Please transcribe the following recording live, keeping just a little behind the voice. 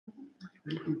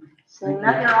Seeing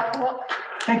none, you're off the hook.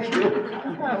 Thank you.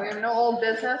 Okay, we have no old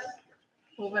business.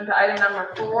 Moving to item number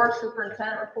 4,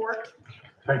 superintendent report.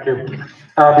 Thank you.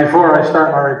 Before I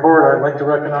start my report, I'd like to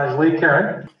recognize Lee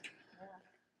Karen.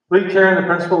 Lee Karen, the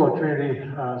principal of community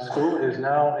school, is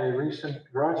now a recent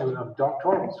graduate of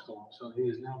doctoral school. So he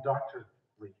is now Dr.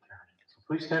 Lee Karen. So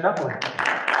please stand up, Lee.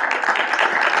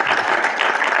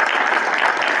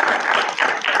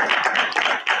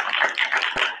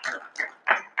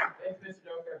 Thanks, Mr.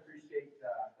 Doak. I appreciate the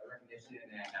recognition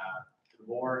and the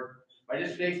board. My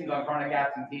dissertation is on chronic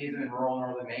absenteeism in rural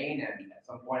northern Maine, and at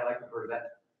some point I'd like to present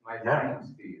my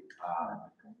findings to you.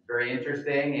 Very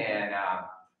interesting, and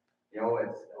you know,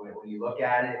 it's when you look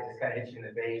at it, it just kind of hits you in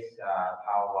the face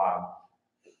how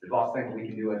there's lots of things we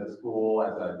can do as a school,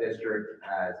 as a district,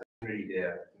 as a community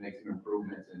to make some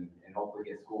improvements and hopefully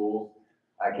get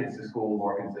kids to school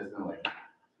more consistently.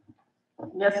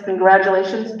 Yes,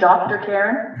 congratulations, Dr.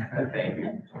 Karen. Thank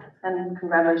you. And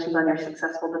congratulations on your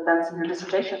successful defense of your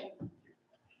dissertation.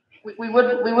 We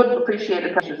would appreciate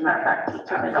it, as a matter of fact.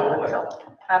 Certainly relevant,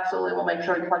 so absolutely, we'll make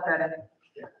sure we plug that in.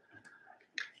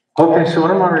 Okay, so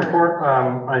in my report,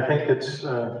 I think it's,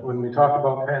 when we talk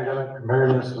about pandemic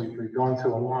preparedness, we've gone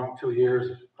through a long 2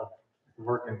 years of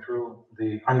working through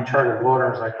the uncharted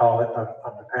waters, I call it,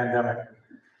 of the pandemic.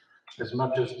 As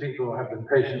much as people have been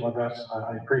patient with us,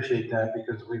 I appreciate that,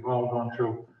 because we've all gone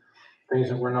through things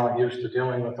that we're not used to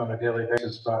dealing with on a daily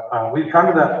basis. But we've come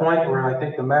to that point where I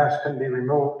think the mask can be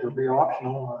removed or be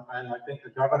optional, and I think the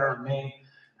governor of Maine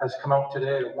has come out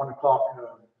today at 1 o'clock,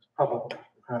 public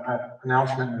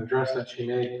announcement and address that she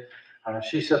made.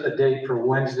 She set the date for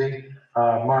Wednesday,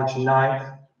 March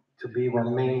 9th, to be where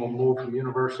Maine will move from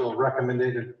universal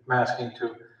recommended masking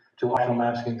to optional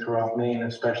masking throughout Maine,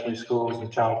 especially schools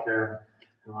and childcare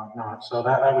and whatnot. So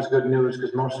that was good news,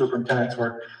 because most superintendents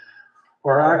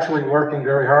were actually working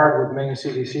very hard with Maine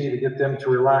CDC to get them to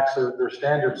relax their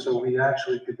standards, so we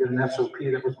actually could get an SOP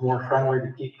that was more friendly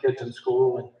to keep kids in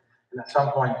school and at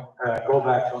some point go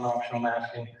back to an optional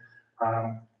masking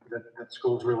that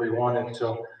schools really wanted.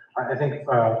 So I think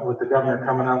with the governor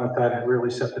coming out with that, it really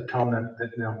set the tone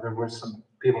that you know, there was some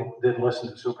people did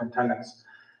listen to superintendents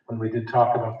when we did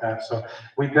talk about that. So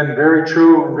we've been very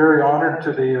true and very honored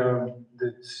to the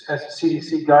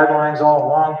CDC guidelines all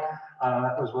along.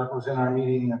 That was what was in our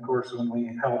meeting, of course, when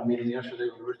we held a meeting yesterday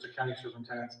with Worcester County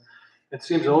superintendents. It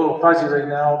seems a little fuzzy right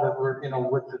now that we're, you know,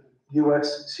 with the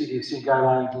US CDC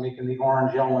guidelines making the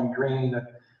orange, yellow, and green,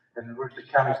 and Worcester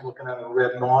County's looking at a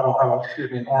red model,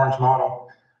 an orange model.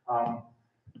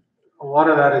 A lot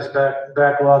of that is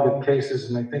backlog of cases,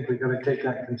 and I think we've got to take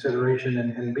that in consideration.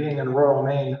 And being in rural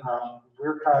Maine,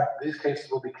 these cases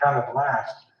will be kind of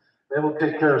last. They will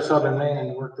take care of southern Maine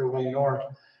and work their way north.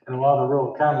 And a lot of the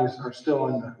rural counties are still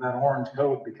in that orange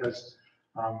code because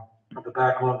of the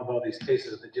backlog of all these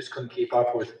cases that they just couldn't keep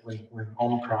up with when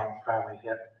Omicron finally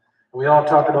hit. We all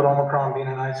talked about Omicron being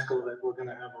in high school, that we're going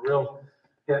to have a real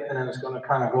hit, and then it's going to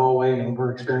kind of go away, and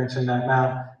we're experiencing that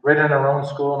now right in our own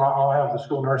school. And I'll have the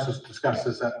school nurses discuss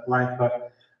this at length,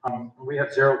 but we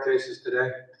have 0 cases today,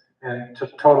 and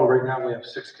total right now we have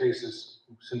 6 cases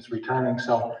since returning.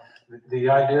 So the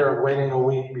idea of waiting a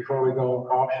week before we go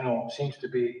optional seems to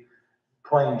be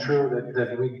playing true, that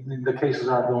the cases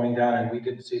are going down, and we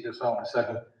didn't see this all of a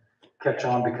sudden catch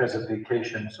on because of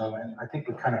vacation. So, and I think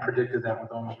we kind of predicted that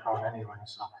with Omicron anyway.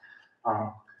 So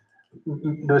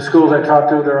the schools I talked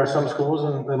to, there are some schools,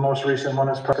 and the most recent one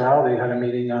is Pascal. They had a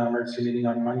meeting, emergency meeting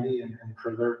on Monday, and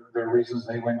for their reasons,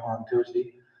 they went on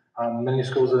Tuesday. Many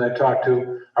schools that I talked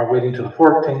to are waiting till the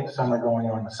 14th. Some are going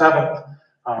on the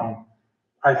 7th.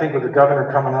 I think with the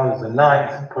governor coming out as the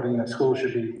 9th, putting that schools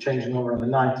should be changing over on the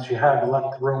 9th, you have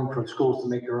left room for schools to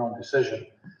make their own decision.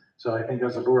 So I think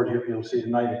as a board, you'll see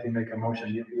tonight, if you make a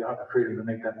motion, you have the freedom to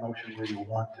make that motion where you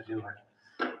want to do it.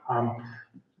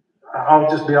 I'll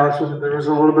just be honest with you, there was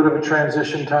a little bit of a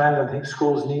transition time that I think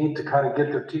schools need to kind of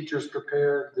get their teachers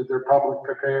prepared, get their public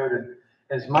prepared.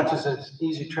 And as much as it's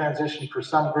easy transition for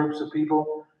some groups of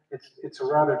people, it's a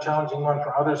rather challenging one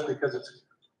for others, because it's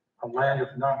a land of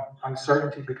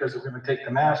uncertainty because we're going to take the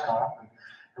mask off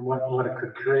and what it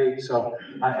could create. So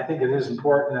I think it is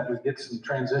important that we get some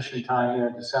transition time there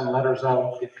to send letters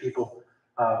out, get people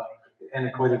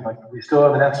antiquated. Like, we still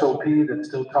have an SOP that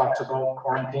still talks about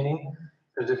quarantining,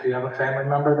 because if you have a family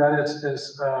member that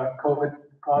is COVID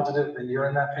positive and you're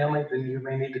in that family, then you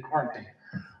may need to quarantine.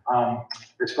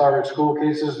 As far as school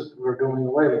cases, we're doing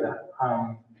away with that.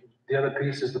 The other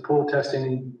piece is the pool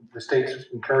testing. The state's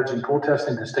encouraging pool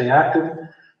testing to stay active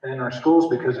in our schools,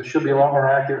 because it should be a lot more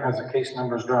accurate as the case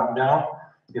numbers drop down.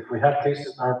 If we have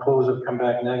cases, our pools have come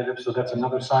back negative, so that's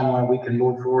another sign why we can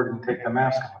move forward and take the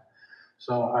mask off.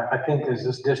 So I think as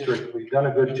this district, we've done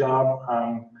a good job.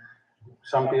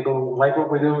 Some people like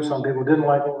what we do, some people didn't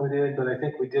like what we did, but I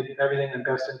think we did everything in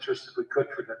best interest that we could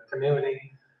for the community.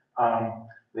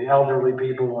 The elderly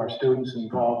people, our students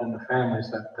involved, and the families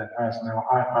that asked. Now,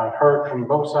 I've heard from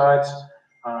both sides,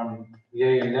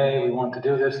 yay and nay, we want to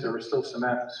do this. There is still some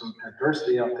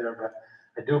adversity out there, but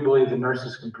I do believe the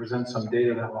nurses can present some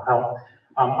data that will help.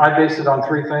 I based it on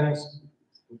three things.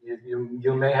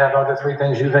 You may have other three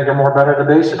things you think are more better to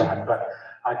base it on, but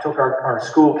I took our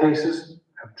school cases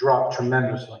have dropped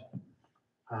tremendously.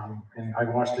 And I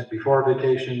watched it before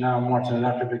vacation, now I'm watching it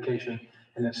after vacation,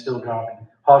 and it's still dropping.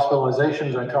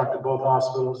 Hospitalizations, I talked to both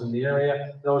hospitals in the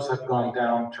area, those have gone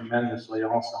down tremendously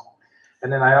also.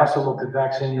 And then I also looked at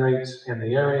vaccine rates in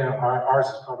the area. Ours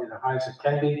is probably the highest it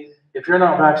can be. If you're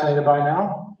not vaccinated by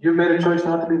now, you've made a choice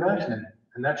not to be vaccinated,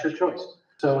 and that's your choice.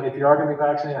 So if you are going to be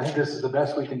vaccinated, I think this is the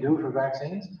best we can do for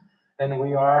vaccines. And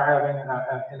we are having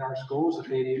in our schools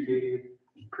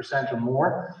 80% or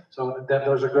more. So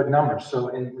those are good numbers.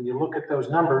 So when you look at those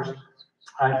numbers,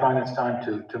 I find it's time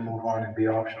to move on and be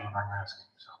optional on our masking.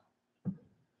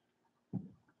 So.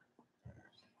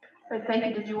 Great, thank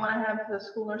you. Did you want to have the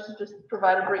school nurses just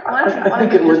provide a brief? I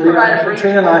think it would be.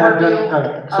 Katrina and I have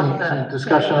done some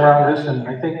discussion around this, and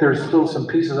I think there's still some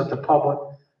pieces that the public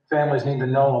families need to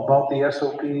know about the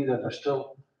SOP that are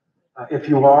still, if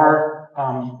you are,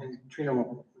 and Katrina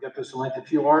will get this link, if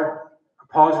you are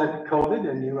positive COVID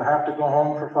and you have to go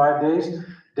home for 5 days,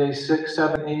 days 6,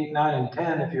 7, 8, 9, and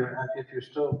 10, if you're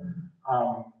still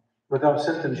without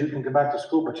symptoms, you can go back to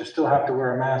school, but you still have to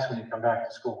wear a mask when you come back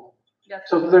to school. Yes.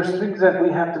 So there's things that we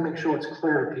have to make sure it's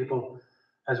clear to people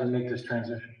as we make this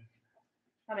transition.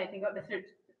 How many think about Mr. Is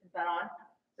that on?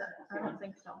 I don't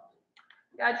think so.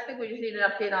 Yeah, I just think we just need an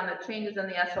update on the changes in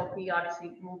the SOP,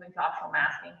 obviously moving to optional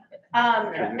masking.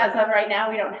 As of right now,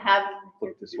 we don't have.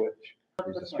 Flip the switch.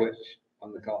 There's a switch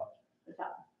on the car. Is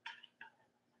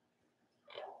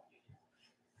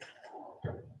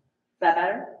that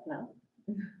better? No.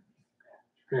 Can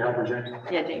you help her, James?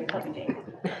 Yeah, James, help me, James.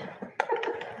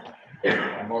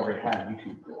 I'm already having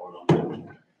YouTube going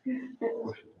on.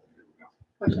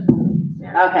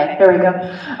 Okay, here we go.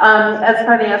 As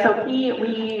for the SOP,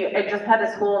 I just had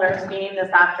a school nurse meeting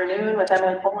this afternoon with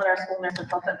Emily Poland, our school nurse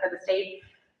consultant for the state.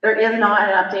 There is not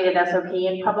an updated SOP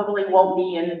and probably won't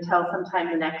be until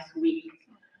sometime next week.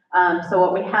 So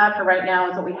what we have for right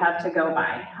now is what we have to go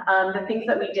by. The things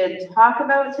that we did talk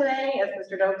about today, as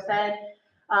Mr. Doak said,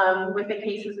 with the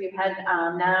cases we've had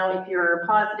now, if you're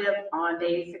positive on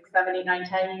days 6, 7, 8, 9,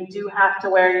 10, you do have to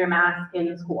wear your mask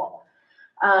in school.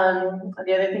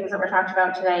 The other things that we're talking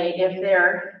about today,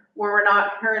 where we're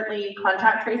not currently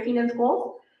contact tracing in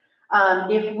schools,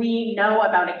 if we know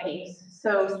about a case,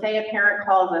 so say a parent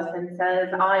calls us and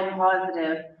says, I'm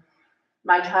positive,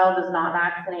 my child is not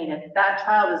vaccinated, that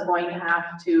child is going to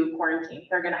have to quarantine.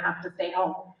 They're going to have to stay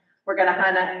home. We're going to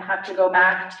kind of have to go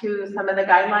back to some of the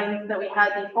guidelines that we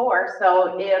had before.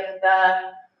 So if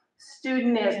the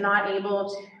student is not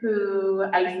able to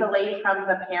isolate from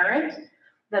the parent,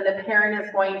 then the parent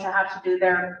is going to have to do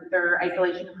their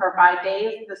isolation for 5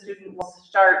 days. The student will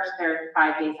start their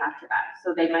 5 days after that.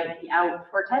 So they might be out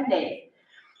for 10 days.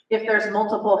 If there's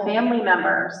multiple family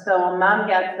members, so a mom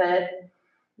gets it,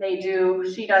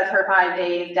 she does her 5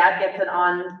 days, dad gets it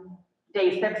on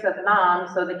day 6 of mom.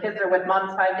 So the kids are with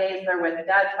mom's 5 days, they're with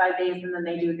dad's 5 days, and then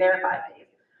they do their 5 days.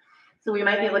 So we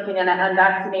might be looking at an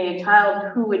unvaccinated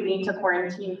child who would need to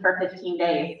quarantine for 15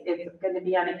 days. It's going to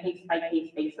be on a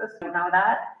case-by-case basis. We know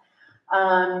that.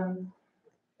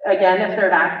 Again, if they're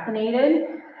vaccinated,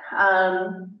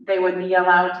 they would be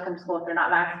allowed to come to school. If they're not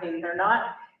vaccinated, they're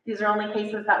not. These are only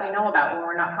cases that we know about. When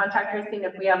we're not contact tracing,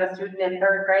 if we have a student in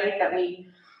 3rd grade that we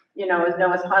know is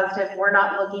positive, we're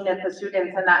not looking at the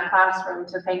students in that classroom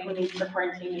to say who needs to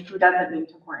quarantine and who doesn't need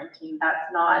to quarantine.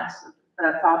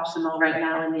 That's optional right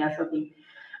now in the SOP.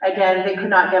 Again, they could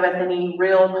not give us any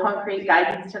real concrete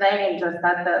guidance today and just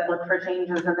said that look for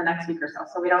changes in the next week or so.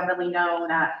 So we don't really know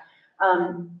that.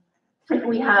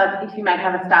 If you might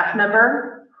have a staff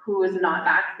member who is not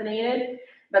vaccinated,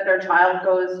 but their child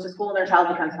goes to school and their child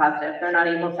becomes positive, they're not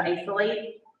able to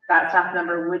isolate, that staff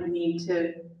member would need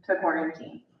to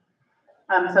quarantine.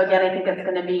 So again, I think it's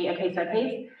going to be a case by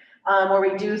case, where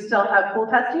we do still have pool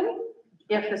testing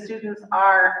if the students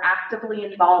are actively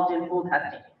involved in pool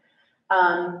testing,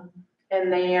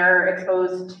 and they are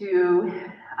exposed to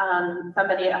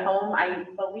somebody at home. I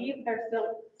believe they're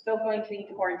still going to need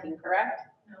to quarantine, correct?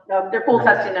 No, if they're pool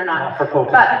testing, they're not. For pool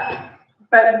testing.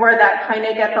 But where that kind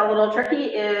of gets a little tricky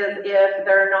is if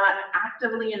they're not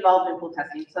actively involved in pool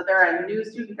testing. So they're a new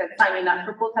student that's signing up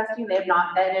for pool testing. They've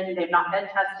not been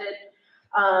tested.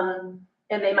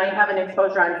 and they might have an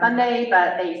exposure on Sunday,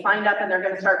 but they signed up and they're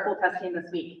gonna start pool testing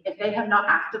this week. If they have not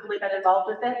actively been involved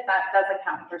with it, that doesn't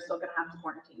count. They're still gonna have to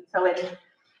quarantine. So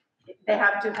they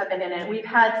have to have been in it. We've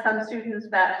had some students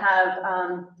that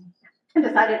have,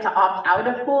 decided to opt out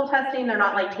of pool testing. They're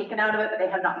not like taken out of it, but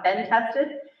they have not been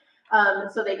tested.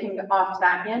 So they can opt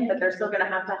back in, but they're still gonna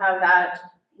have to have that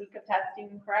week of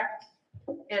testing, correct?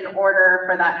 In order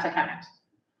for that to count.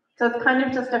 So it's kind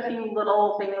of just a few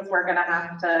little things we're gonna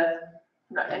have to,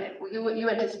 And you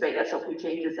anticipate SOP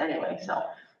changes anyway, so.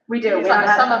 we do. We Some,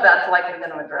 have some of that's likely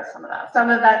gonna address some of that. some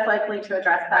of that's likely to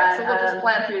address Right, that. so we'll just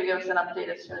plan for you to give us an update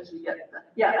as soon as you get the.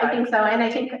 Yeah, I think so. And I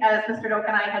think as Mr. Doak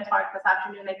and I had talked this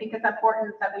afternoon, I think it's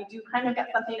important that we do kind of get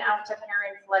something out to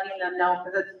parents, letting them know,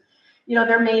 because it's,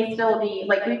 there may still be,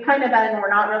 like, we've kind of been, we're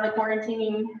not really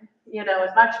quarantining,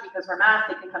 as much because we're masked,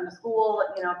 they can come to school,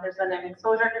 if there's been an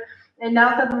exposure. And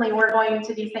now suddenly we're going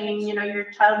to be saying, your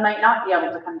child might not be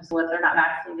able to come to school if they're not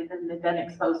vaccinated and they've been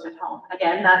exposed at home.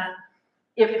 Again, that's,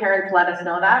 if parents let us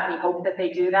know that, we hope that they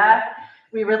do that.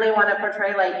 We really want to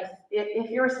portray, like, if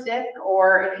you're sick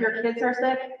or if your kids are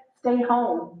sick, stay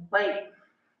home. Like,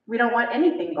 we don't want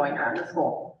anything going around the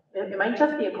school. It might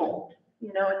just be a cold,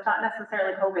 it's not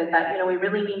necessarily COVID. That, we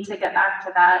really need to get back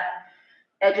to that,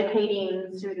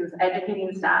 educating students,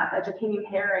 educating staff, educating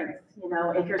parents.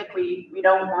 If you're sick, we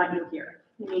don't want you here.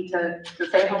 You need to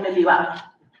stay home and be well.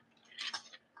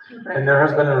 And there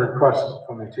has been a request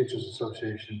from the Teachers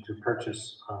Association to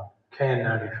purchase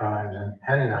KN95 and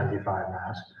N95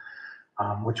 masks,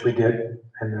 which we did,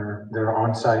 and they're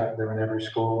on site, they're in every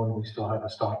school, and we still have a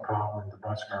stockpile in the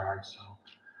bus garage. So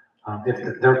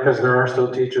because there are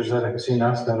still teachers that have seen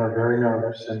us that are very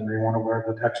nervous and they want to wear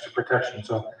the extra protection.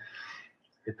 So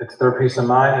if it's their peace of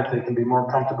mind, if they can be more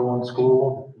comfortable in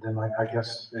school, then I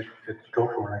guess go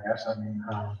for it, I guess. I mean,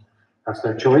 that's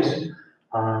their choice.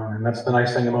 And that's the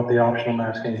nice thing about the optional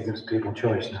masking, it gives people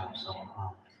choice now.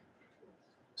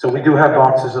 So we do have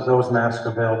boxes of those masks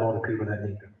available to people that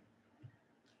need them.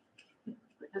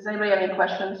 Does anybody have any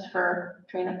questions for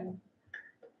Trina?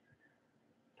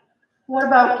 What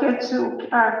about kids who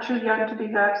are too young to be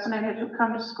vaccinated who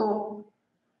come to school?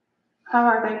 How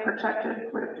are they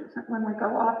protected when we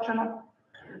go optional?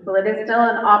 Well, it is still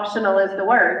an optional is the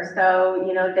word. So,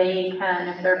 they can,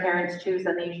 if their parents choose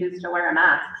and they choose to wear a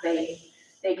mask, they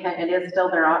can, it is still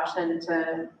their option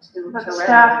to But wear.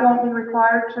 staff won't be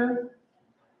required to?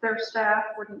 Their staff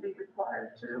wouldn't be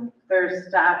required to? Their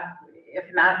staff, if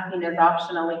masking is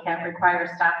optional, we can't require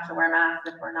staff to wear masks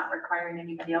if we're not requiring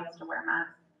anybody else to wear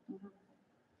masks.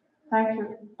 Thank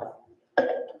you.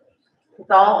 It's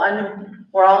all,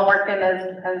 we're all working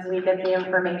as we get the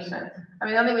information. I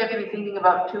mean, the only thing we have to be thinking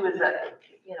about too is that,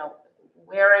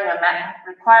 wearing a mask,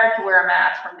 required to wear a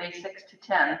mask from day 6 to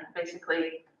 10,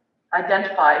 basically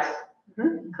identifies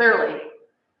clearly,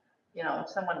 if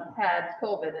someone had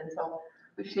COVID. And so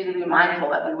we just need to be mindful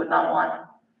that we would not want,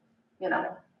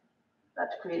 that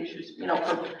to create issues,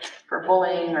 for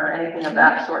bullying or anything of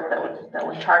that sort that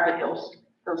would target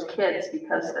those kids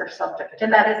because they're subject to.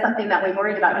 And that is something that we've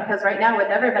worried about, because right now with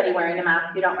everybody wearing a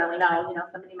mask, you don't really know,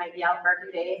 somebody might be out for a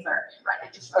few days or. Right,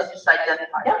 it's just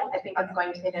identified. Yeah, I think it's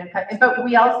going to identify, but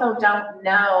we also don't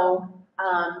know,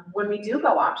 when we do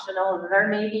go optional, there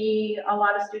may be a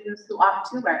lot of students who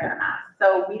opt to wear their mask.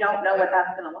 So we don't know what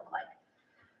that's gonna look like,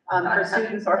 for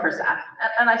students or for staff.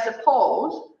 And I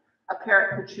suppose a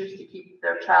parent could choose to keep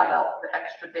their child out the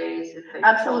extra days if they chose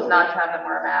Absolutely. not to have them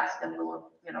wear a mask in lieu of,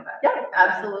 that. Yeah,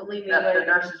 absolutely. We That the would,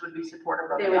 nurses would be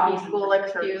supportive of. They the would be option school to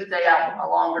excused. Stay out a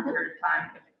longer period of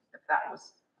time if that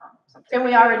was something. and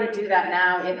we already do that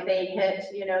now. If they hit,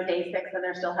 day 6 and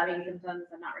they're still having symptoms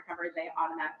and not recovered, they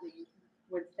automatically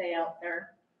would stay out their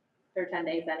 10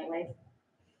 days anyways.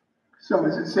 So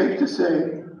is it safe to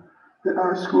say that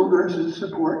our school nurses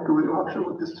support going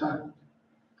optional at this time?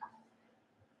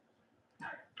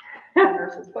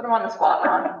 Nurses, put them on the spot,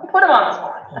 Ron. Put them on the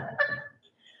spot.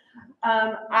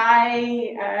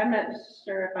 I'm not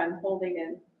sure if I'm holding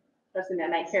in, person that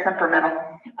might care.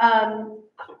 Temperamental.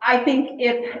 I think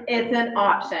if it's an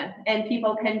option and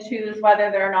people can choose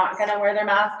whether they're not gonna wear their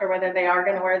mask or whether they are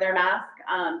gonna wear their mask,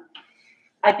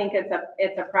 I think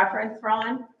it's a preference,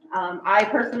 Ron. I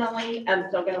personally am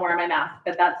still gonna wear my mask,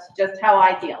 but that's just how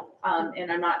I feel.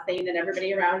 And I'm not saying that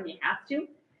everybody around me has to.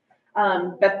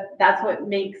 But that's what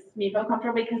makes me feel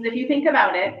comfortable, because if you think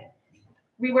about it,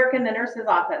 we work in the nurse's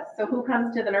office. So who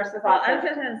comes to the nurse's Well, I was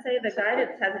office? just gonna say the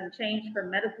guidance hasn't changed for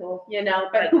medical.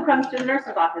 But who comes to the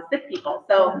nurse's office? Sick people.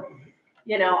 So,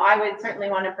 I would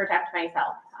certainly want to protect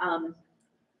myself.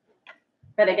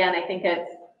 But again, I think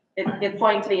it's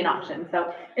going to be an option.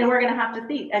 So, and we're going to have to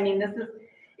see. I mean,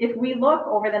 if we look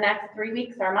over the next 3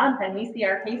 weeks or month and we see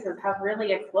our cases have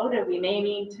really exploded, we may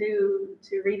need to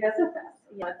revisit this.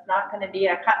 You know, it's not going to be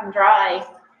a cut and dry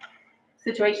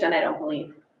situation, I don't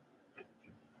believe.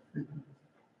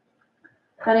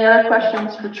 Any other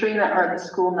questions for Trina or the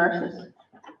school nurses?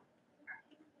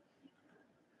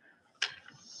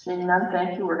 Seeing none,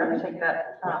 thank you. We're going to take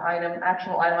that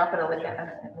actionable item up at a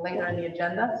later in the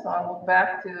agenda. So I'll move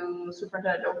back to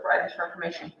Superintendent Doak for items for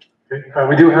information. Okay.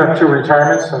 We do have 2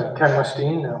 retirements. Ken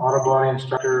Westeen, auto body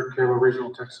instructor, Carroll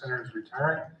Regional Tech Center, is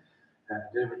retiring. And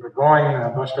David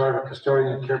Burgoyne, bus driver,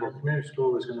 custodian at Carroll Community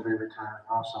School, is going to be retiring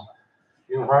also.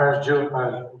 New hires,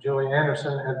 Julie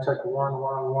Anderson, Ed Tech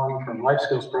 111 from Life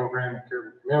Skills Program at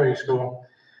Carroll Community School.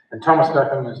 And Thomas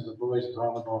Beckham is the boys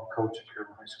volleyball coach at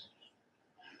Carroll High School.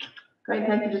 Great,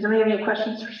 thank you. Does anybody have any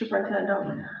questions for Superintendent Doak?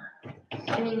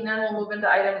 Seeing none, we'll move into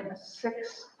item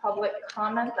 6, public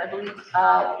comment. I believe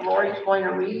Lori is going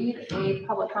to read a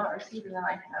public comment received, and then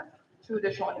I have 2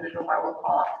 additional individuals I will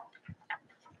call up.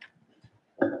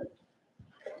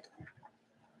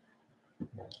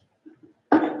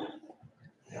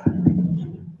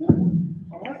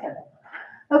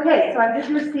 Okay, so I just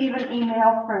received an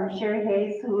email from Sherry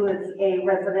Hayes, who is a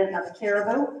resident of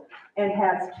Caribou and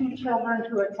has 2 children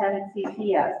who attend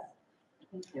CCS.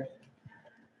 Thank you.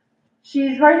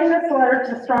 She's writing this letter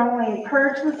to strongly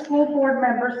encourage the school board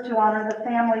members to honor the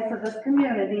families of this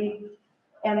community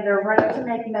and their right to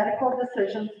make medical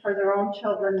decisions for their own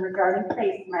children regarding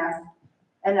face masks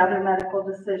and other medical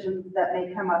decisions that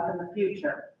may come up in the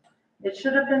future. It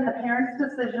should have been the parents'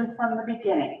 decision from the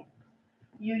beginning.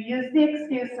 You use the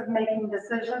excuse of making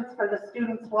decisions for the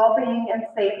students' well-being and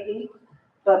safety,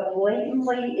 but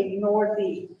blatantly ignore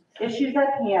the issues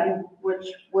at hand, which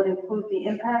would include the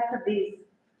impact of these,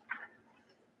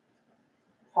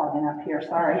 fogging up here,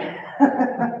 sorry,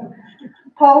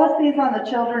 policies on the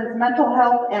children's mental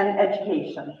health and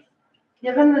education.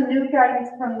 Given the new guidance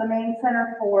from the Maine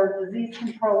Center for Disease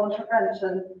Control and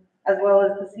Prevention, as well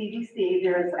as the CDC,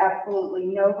 there is absolutely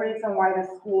no reason why the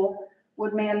school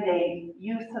would mandate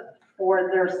use for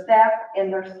their staff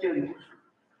and their students.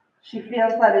 She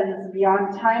feels that it is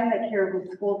beyond time that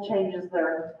Caribou School changes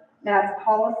their mask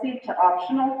policy to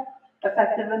optional,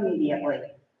 effective immediately.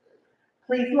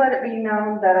 Please let it be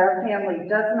known that our family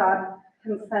does not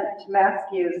consent to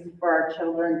mask use for our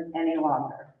children any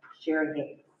longer. Sherry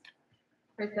Hayes.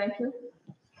 Great, thank you.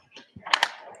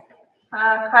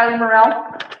 Kylie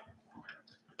Morrell.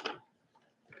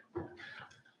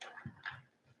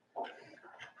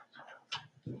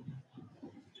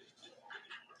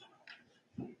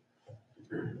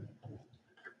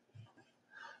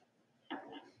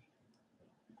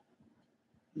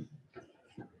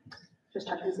 Just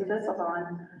check to see this is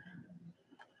on.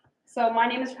 So my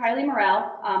name is Kylie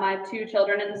Morrell. I have 2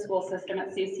 children in the school system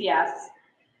at CCS.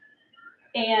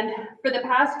 And for the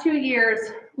past 2 years,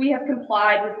 we have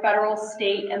complied with federal,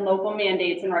 state, and local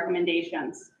mandates and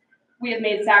recommendations. We have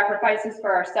made sacrifices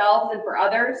for ourselves and for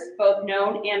others, both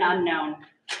known and unknown.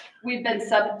 We've been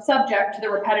subject to the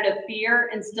repetitive fear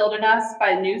instilled in us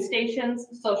by news stations,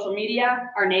 social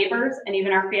media, our neighbors, and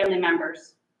even our family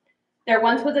members. There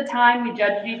once was a time we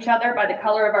judged each other by the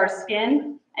color of our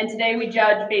skin, and today we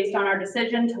judge based on our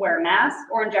decision to wear a mask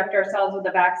or inject ourselves with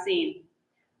a vaccine.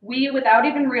 We, without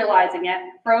even realizing it,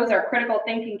 froze our critical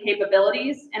thinking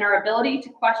capabilities and our ability to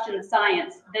question the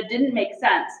science that didn't make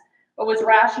sense, but was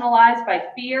rationalized by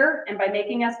fear and by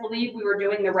making us believe we were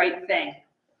doing the right thing.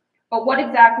 But what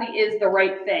exactly is the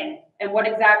right thing? And what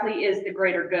exactly is the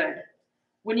greater good?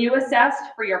 When you assessed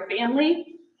for your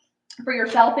family, for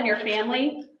yourself and your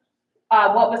family,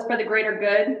 what was for the greater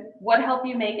good? What helped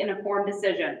you make an informed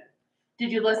decision? Did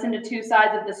you listen to 2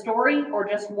 sides of the story or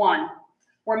just one?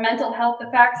 Were mental health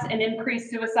effects and increased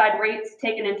suicide rates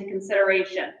taken into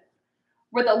consideration?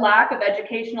 Were the lack of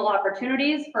educational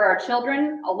opportunities for our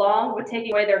children, along with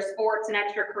taking away their sports and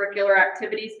extracurricular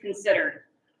activities, considered?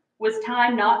 Was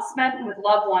time not spent with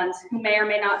loved ones who may or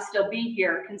may not still be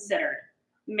here considered?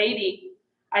 Maybe.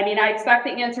 I expect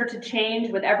the answer to change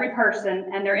with every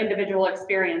person and their individual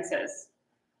experiences.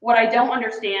 What I don't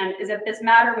understand is if this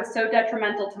matter was so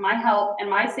detrimental to my health and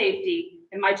my safety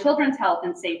and my children's health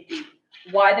and safety,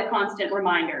 why the constant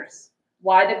reminders?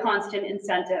 Why the constant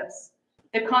incentives?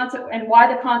 And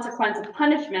why the consequence of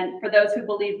punishment for those who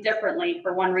believe differently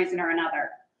for one reason or another?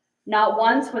 Not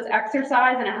once was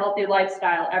exercise and a healthy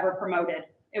lifestyle ever promoted.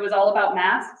 It was all about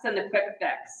masks and the quick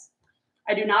fix.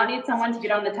 I do not need someone to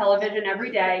get on the television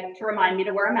every day to remind me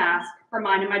to wear a mask for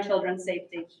mine and my children's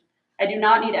safety. I do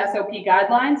not need SOP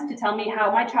guidelines to tell me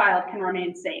how my child can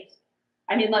remain safe.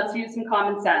 Let's use some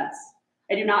common sense.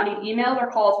 I do not need emails or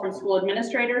calls from school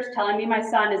administrators telling me my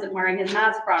son isn't wearing his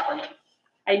mask properly.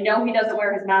 I know he doesn't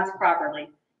wear his mask properly.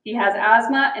 He has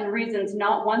asthma and reasons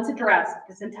not once addressed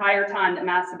this entire time that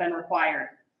masks have been required.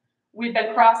 We've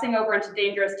been crossing over into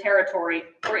dangerous territory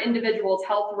where individuals'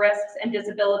 health risks and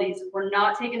disabilities were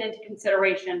not taken into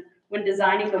consideration when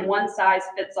designing the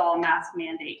one-size-fits-all mask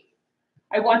mandate.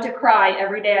 I want to cry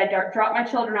every day I drop my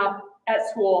children off at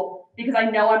school because I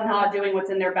know I'm not doing what's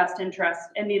in their best interest,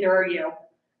 and neither are you.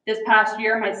 This past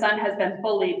year, my son has been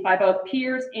bullied by both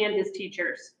peers and his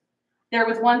teachers. There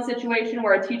was one situation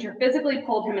where a teacher physically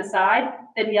pulled him aside,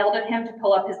 then yelled at him to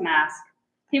pull up his mask.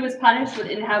 He was punished with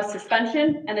in-house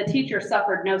suspension, and the teacher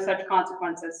suffered no such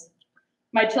consequences.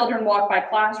 My children walk by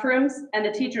classrooms and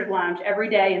the teachers' lounge every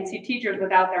day and see teachers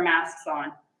without their masks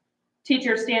on.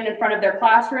 Teachers stand in front of their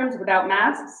classrooms without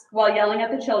masks while yelling at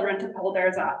the children to pull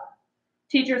theirs up.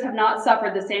 Teachers have not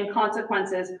suffered the same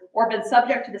consequences or been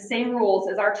subject to the same rules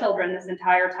as our children this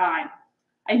entire time.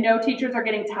 I know teachers are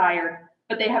getting tired,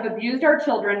 but they have abused our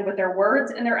children with their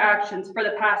words and their actions for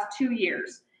the past 2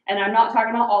 years. And I'm not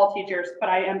talking about all teachers, but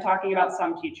I am talking about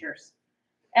some teachers.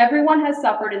 Everyone has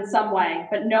suffered in some way,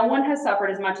 but no one has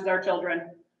suffered as much as our children.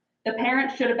 The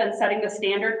parents should have been setting the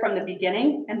standard from the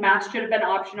beginning, and masks should have been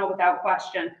optional without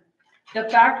question. The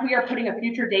fact we are putting a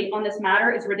future date on this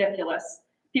matter is ridiculous.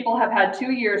 People have had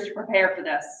 2 years to prepare for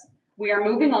this. We are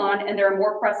moving on, and there are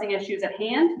more pressing issues at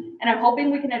hand, and I'm hoping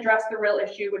we can address the real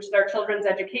issue, which is our children's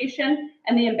education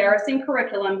and the embarrassing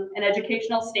curriculum and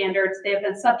educational standards they have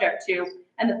been subject to,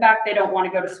 and the fact they don't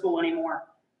want to go to school anymore.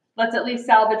 Let's at least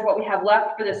salvage what we have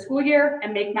left for this school year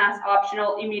and make masks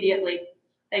optional immediately.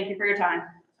 Thank you for your time.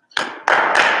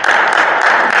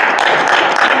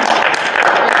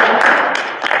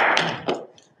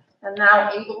 And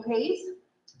now Abel Hayes.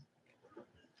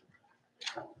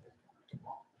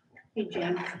 Hey,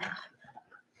 James.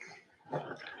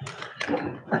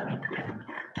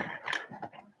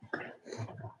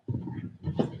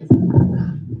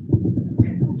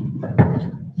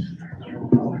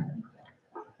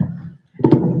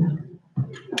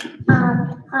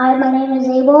 Hi, my name is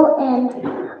Abel, and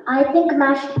I think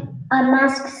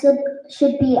masks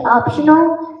should be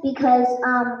optional because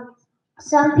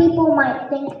some people might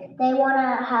think they want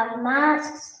to have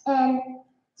masks, and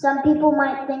some people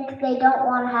might think they don't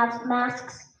want to have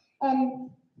masks, and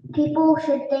people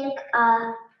should think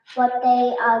what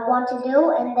they want to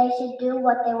do, and they should do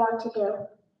what they want to do.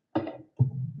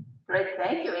 Great,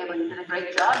 thank you, Abel. You did a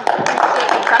great job. You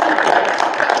appreciate you coming today.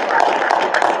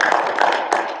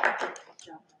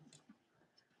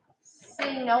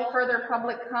 Seeing no further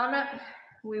public comment,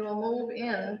 we will move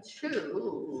into,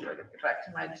 let me get back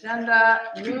to my agenda,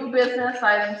 new business,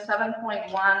 item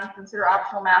 7.1, consider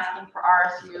optional masking for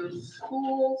RSU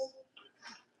schools.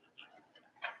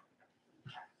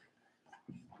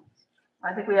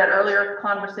 I think we had earlier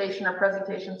conversation or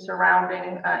presentation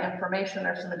surrounding information.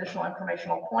 There's some additional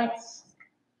informational points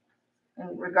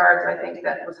in regards, I think,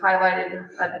 that was highlighted,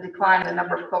 the decline in the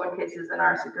number of COVID cases in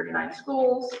RSU39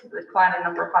 schools, the decline in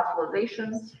number of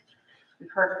hospitalizations. We've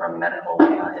heard from medical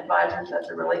advisors as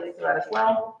it relates to that as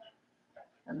well.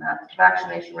 And that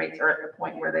vaccination rates are at the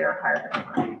point where they are higher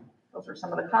than ever. Those are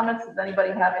some of the comments. Does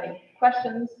anybody have any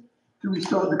questions? Do we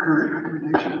still have the current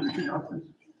recommendation between authors?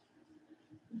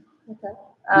 Okay.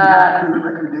 Current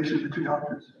recommendation between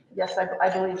authors? Yes, I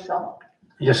believe so.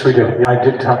 Yes, we do. I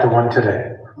did talk to one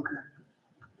today. Okay.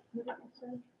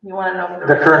 You want to know?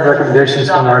 The current recommendations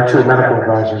from our two medical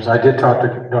advisors. I did talk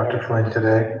to Dr. Flynn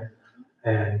today,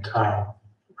 and I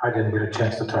didn't get a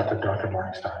chance to talk to Dr.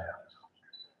 Morningstar yet.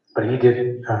 But he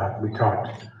did, we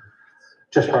talked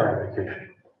just prior to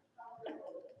vacation.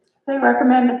 They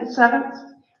recommended the 7th.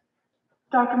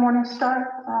 Dr. Morningstar.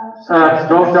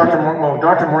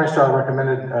 Dr. Morningstar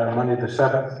recommended Monday the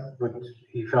 7th, but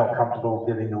he felt comfortable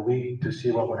giving a week to see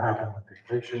what would happen with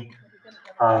vacation.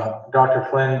 Dr.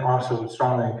 Flynn also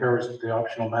strongly encouraged the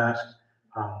optional mask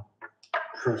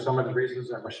for some of the reasons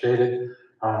that were stated,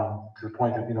 to the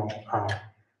point that,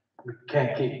 we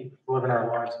can't keep living our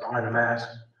lives behind a mask.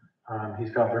 He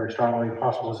felt very strongly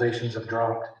hospitalizations have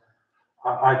dropped.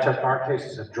 I checked, our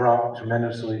cases have dropped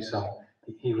tremendously, so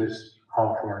he was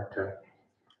all for it too.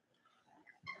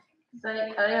 Does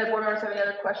any other board members have any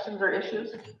other questions or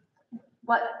issues?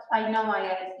 What, I know I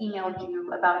had emailed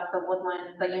you about the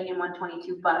Woodland, the Union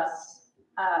 122 bus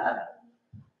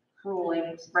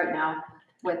rulings right now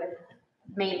with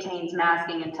maintains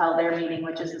masking until their meeting,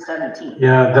 which is the 17th.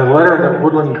 Yeah, the letter that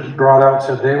Woodland brought out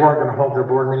said they weren't going to hold their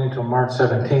board meeting until March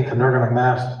 17th, and they're going to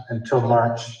mask until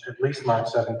at least March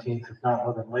 17th, if not a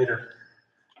little bit later.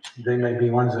 They may be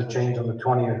ones that change on the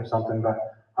 20th or something, but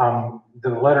The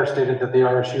letter stated that the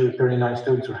RSU39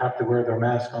 students would have to wear their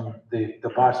mask on the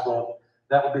bus. Well,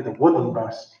 that would be the Woodland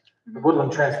bus. The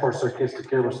Woodland transports their kids to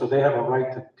Caribou, so they have a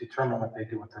right to determine what they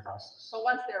do with their buses. So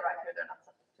once they're right here, they're not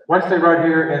subject to it. Once they ride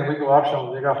here and we go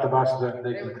optional, they get off the bus,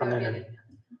 they can would come do in it.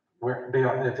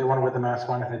 and if they want to wear the mask,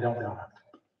 fine. If they don't, they don't have to.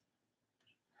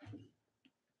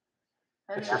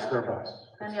 It's just their bus.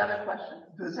 Any other questions?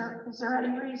 Is there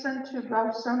any reason to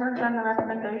go sooner than the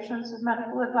recommendations of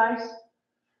medical advice?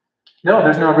 No,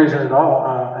 there's no reason at all.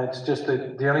 It's just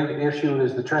that the only issue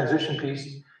is the transition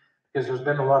piece, because there's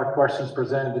been a lot of questions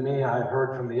presented to me. I've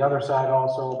heard from the other side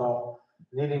also about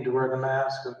needing to wear the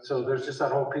mask. So there's just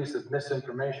that whole piece of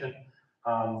misinformation.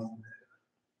 But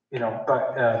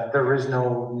there is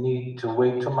no need to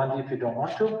wait till Monday if you don't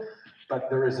want to. But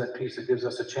there is that piece that gives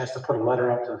us a chance to put a letter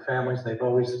out to the families. They've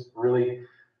always really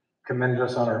commended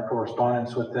us on our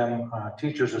correspondence with them.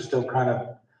 Teachers are still kind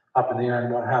of up in the air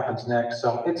on what happens next.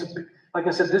 So it's, like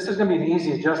I said, this is going to be an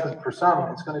easy adjustment for some.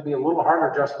 It's going to be a little harder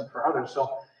adjustment for others. So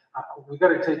we've got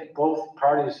to take both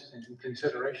parties into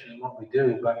consideration in what we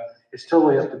do, but it's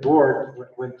totally up to the board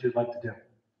what you'd like to do.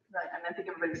 Right, and I think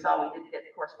everybody saw we did get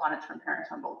correspondence from parents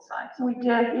on both sides. We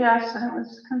did, yes, and it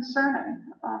was concerning.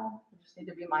 We just need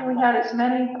to be mindful. We had as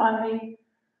many on the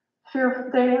fear,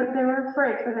 they were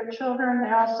afraid for their children.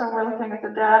 They also were looking at the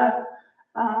data.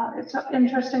 It's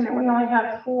interesting that we only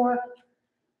have 4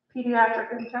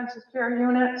 pediatric intensive care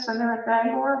units and they're in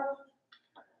Bangor.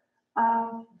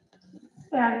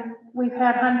 And we've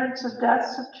had hundreds of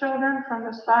deaths of children from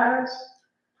this virus,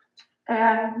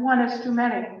 and 1 is too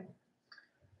many.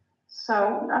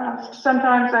 So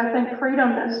sometimes I think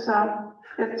freedom is,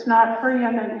 it's not free,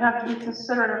 and that you have to be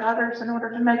considerate of others in order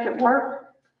to make it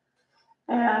work.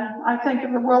 And I think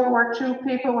of the World War II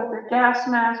people with their gas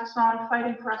masks on,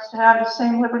 fighting for us to have the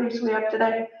same liberties we have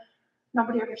today.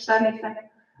 Nobody ever said anything.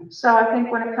 So I think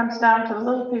when it comes down to the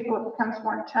little people, it becomes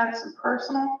more intense and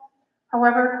personal.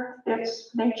 However,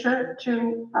 it's nature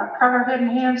to cover head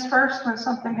and hands first when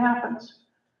something happens.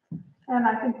 And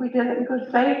I think we did it in good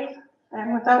faith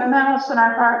and without malice in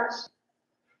our hearts.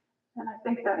 And I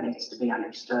think that needs to be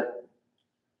understood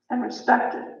and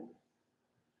respected.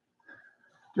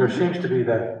 There seems to be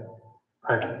that,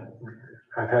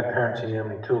 I've had parents email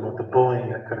me too about the bullying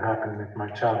that could happen if my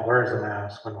child wears a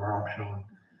mask when we're optional.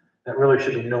 That really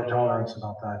should be no tolerance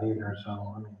about that either.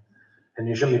 So, I mean, and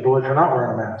you shouldn't be bullied for not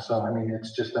wearing a mask. So, I mean,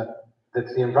 it's just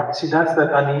that's the environment. See, that's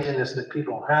that uneasiness that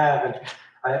people have. And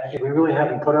we really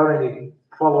haven't put out any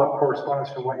follow-up correspondence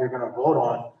for what you're going to vote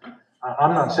on.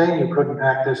 I'm not saying you couldn't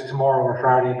act this tomorrow or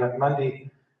Friday, but Monday,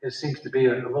 it seems to be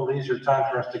a little easier time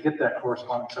for us to get that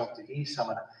correspondence out to ease some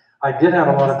of that. I did have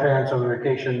a lot of parents on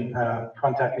vacation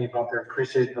contact me about their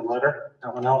appreciate the letter.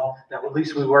 That went out. That at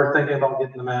least we were thinking about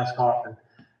getting the mask off. And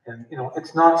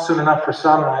it's not soon enough for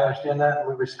some, and I understand that, and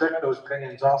we respect those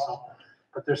opinions also.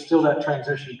 But there's still that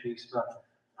transition piece. But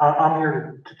I'm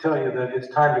here to tell you that it's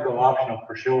time to go optional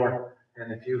for sure.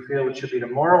 And if you feel it should be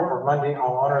tomorrow or Monday,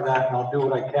 I'll honor that, and I'll do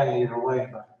what I can either way.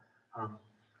 But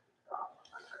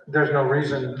there's no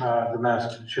reason the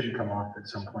mask shouldn't come off at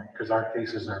some point, because our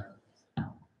cases are.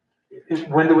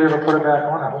 When do we ever put it back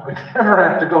on? I hope we never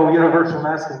have to go universal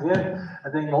mask again. I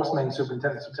think most main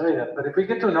superintendents will tell you that. But if we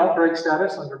get to an outbreak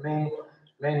status under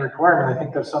main requirement, I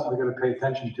think that's something we're going to pay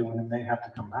attention to, and it may have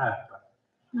to come back. But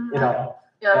Yeah,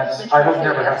 I hope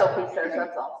never has to. SOP says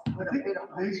that's all. We don't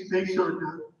know. Based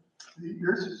on the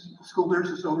nurses, the school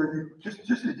nurses overview, just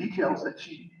the details that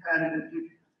she added in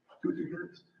 2 or 3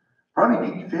 minutes.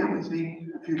 Probably families need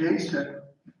a few days to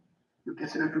get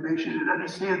some information and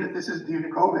understand that this isn't the end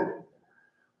of COVID.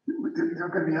 There are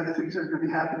going to be other things that are going to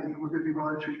be happening. We're going to be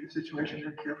monitoring the situation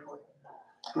very carefully.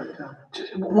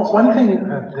 But one thing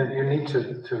that you need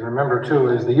to remember too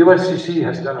is the USCC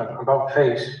has done about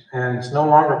face, and it's no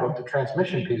longer about the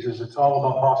transmission pieces. It's all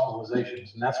about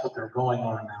hospitalizations, and that's what they're going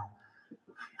on now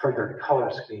for their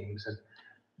color schemes, and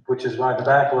which is why the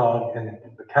backlog and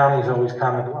the county's always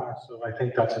coming to us. So I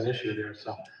think that's an issue there.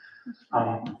 So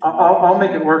I'll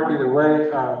make it work either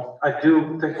way. I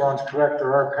do think Ron's correct.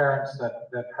 There are parents that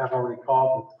have already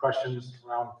called with questions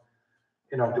around,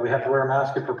 do we have to wear a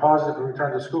mask if we're positive and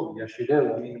return to school? Yes, you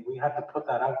do. I mean, we have to put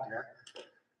that out there.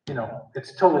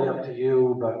 It's totally up to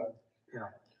you, but,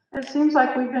 It seems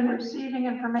like we've been receiving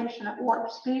information at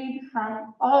warp speed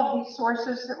from all of these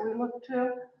sources that we look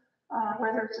to,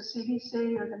 whether it's the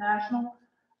CDC or the national,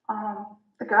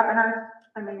 the governor.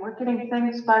 I mean, we're getting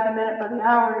things by the minute, by the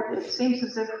hour. It seems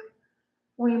as if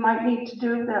we might need to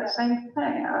do that same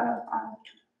thing.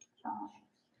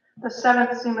 The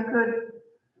 7th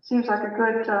seems like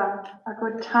a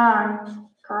good time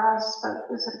for us,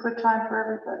 but is it a good time for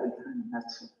everybody?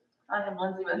 I have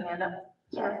Lindsay with a hand up.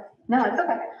 Yes, no, it's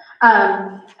okay.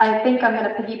 I think I'm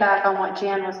gonna piggyback on what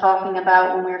Jan was talking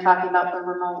about when we were talking about the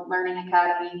remote learning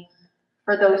academy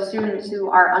for those students who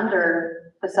are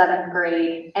under the 7th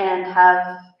grade and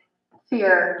have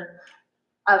fear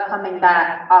of coming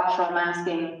back optional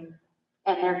masking,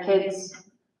 and their kids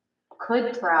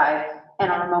could thrive in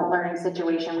a remote learning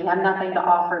situation. We have nothing to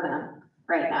offer them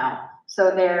right now.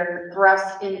 So they're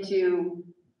thrust into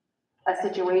a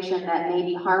situation that may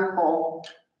be harmful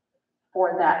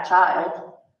for that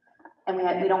child, and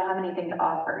we don't have anything to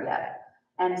offer yet.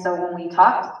 And so when we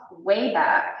talked way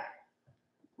back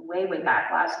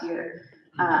last year,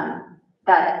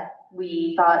 that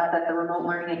we thought that the remote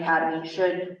learning academy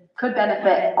could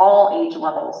benefit all age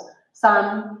levels.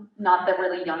 Some, not the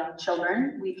really young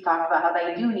children. We've talked about how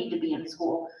they do need to be in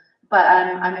school, but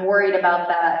I'm worried about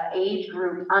that age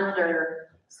group under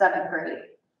 7th grade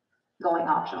going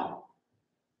optional.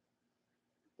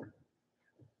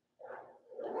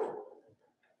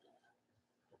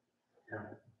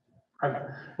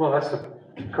 Well, that's the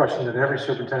question that every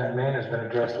superintendent in Maine has been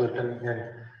addressed with,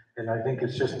 and I think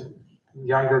it's just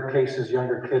younger cases,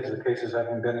 younger kids, the cases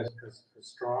haven't been as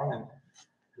strong,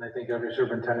 and I think every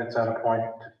superintendent's at a point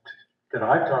that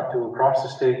I've talked to across the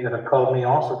state that have called me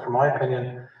also, for my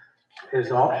opinion,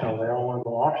 is optional. They all want to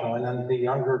go optional, and then the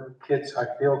younger kids, I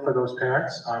feel for those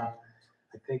parents. I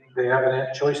think they have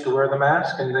a choice to wear the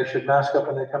mask, and they should mask up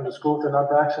when they come to school if they're not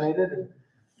vaccinated,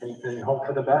 and hope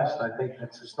for the best. I think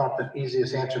that's just not the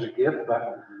easiest answer to give,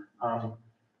 but,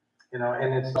 you know,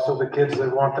 and it's also the kids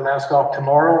that want the mask off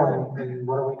tomorrow, and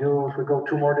what do we do if we go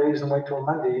 2 more days and wait till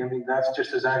Monday? I mean, that's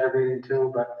just as aggravating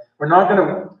too, but we're not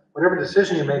gonna, whatever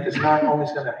decision you make is not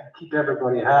always gonna keep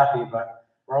everybody happy, but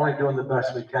we're only doing the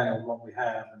best we can with what we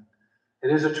have. And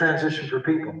it is a transition for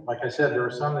people. Like I said, there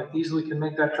are some that easily can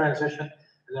make that transition,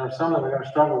 and there are some that are gonna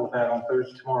struggle with that on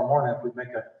Thursday, tomorrow morning, if we make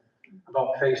a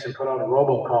about face and put out a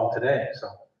robocall today, so.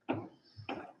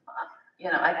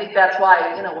 You know, I think that's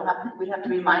why, you know, we have to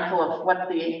be mindful of what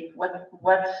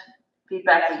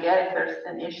feedback we get if there's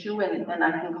an issue, and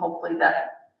I think hopefully that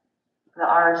the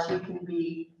RSU can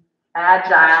be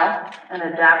agile and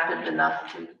adaptive enough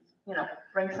to, you know,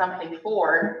 bring something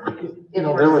forward.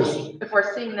 If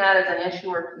we're seeing that as an issue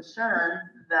or concern,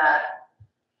 that,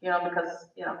 you know, because,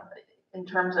 you know, in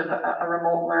terms of a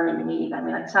remote learning need, I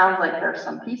mean, it sounds like there's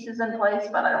some pieces in place,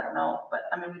 but I don't know. But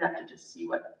I mean, we'd have to just see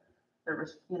what the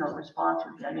response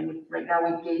would be. I mean, right now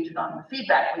we gauge it on the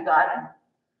feedback we got.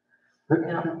 And,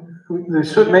 you know, They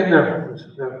should make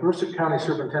the Brewster County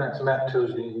superintendents met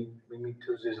Tuesday. We meet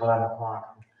Tuesdays 11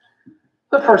 o'clock.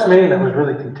 The first meeting that was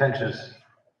really contentious.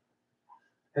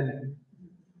 And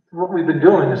what we've been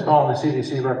doing is following the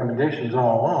CDC recommendations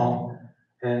all along.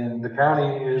 And the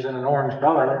county is in an orange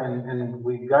color, and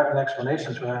we've gotten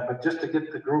explanations for that, but just to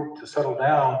get the group to settle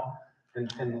down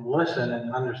and listen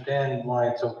and understand why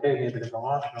it's okay maybe to go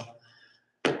optional,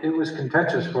 it was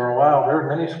contentious for a while. There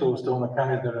are many schools still in the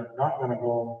county that are not gonna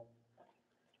go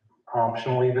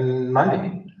optional even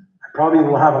Monday. Probably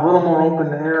will have a little more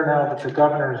open air now that the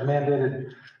governor has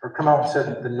mandated or come out and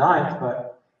said the 9th, but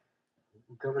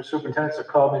there were superintendents that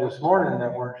called me this morning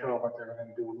that weren't sure what they were going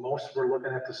to do. Most were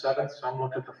looking at the 7th, some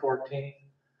looked at the 14th.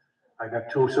 I got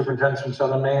 2 superintendents from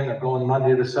Southern Maine that are going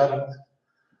Monday the 7th.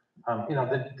 You know,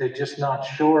 they're just not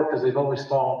sure because they've always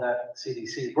followed that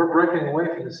CDC. We're breaking away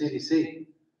from the CDC,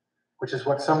 which is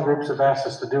what some groups have asked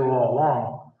us to do all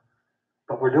along,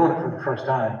 but we're doing it for the first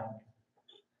time.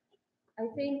 I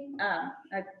think,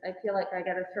 I feel like I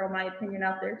gotta throw my opinion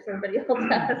out there so everybody else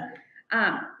has.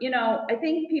 You know, I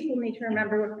think people need to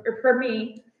remember, or for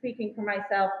me, speaking for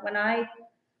myself, when I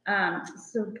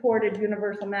supported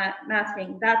universal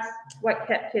masking, that's what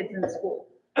kept kids in school.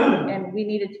 And we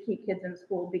needed to keep kids in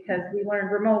school because we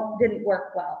learned remote didn't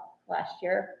work well last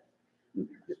year.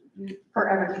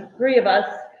 For 3 of us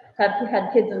had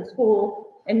kids in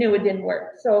school and knew it didn't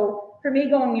work. So for me,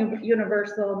 going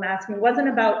universal masking wasn't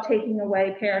about taking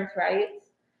away parents'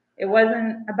 rights. It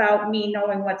wasn't about me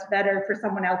knowing what's better for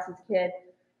someone else's kid.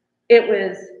 It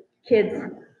was kids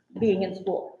being in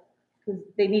school because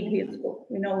they need to be in school.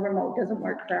 We know remote doesn't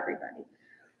work for everybody.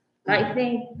 I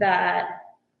think that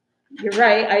you're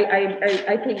right.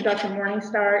 I think Dr.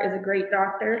 Morningstar is a great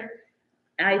doctor.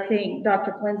 I think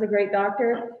Dr. Flynn's a great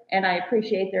doctor, and I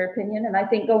appreciate their opinion. And I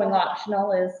think going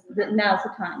optional is that now's the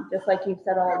time, just like you've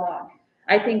said all along.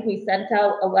 I think we sent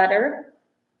out a letter.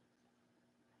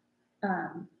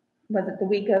 Was it the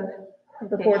week of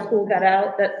before school got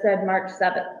out that said March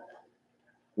 7th?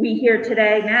 We hear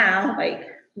today now, like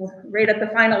right at the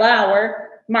final hour,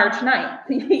 March 9th,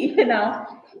 you know?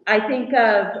 I think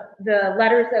of the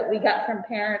letters that we got from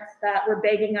parents that were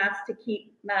begging us to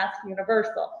keep masks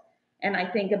universal. And I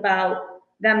think about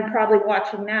them probably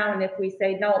watching now, and if we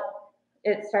say, no,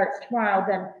 it starts tomorrow,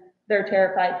 then they're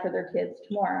terrified for their kids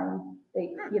tomorrow.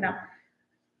 They,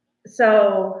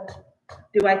 so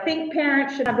do I think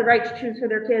parents should have the right to choose for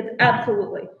their kids?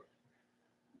 Absolutely.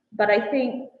 But I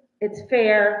think it's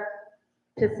fair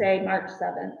to say March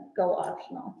 7th, go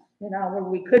optional. Where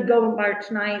we could go March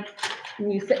 9th,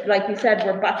 and you said, like you said,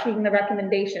 we're bucking the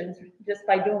recommendations just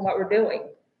by doing what we're doing.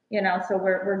 So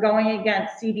we're going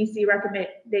against CDC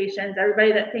recommendations.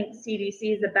 Everybody that thinks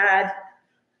CDC is a bad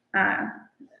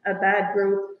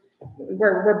group,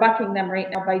 we're bucking them right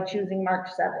now by choosing March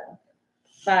 7th.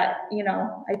 But,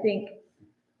 I think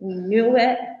we knew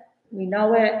it, we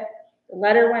know it, the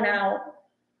letter went out,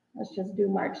 let's just do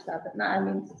March 7th. No, I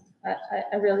mean,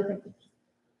 I really think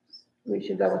we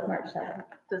should go with March 7th.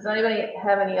 Does anybody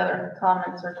have any other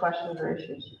comments or questions or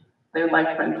issues they would like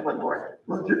to bring to the board?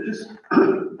 Well, just,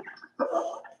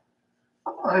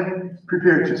 I'm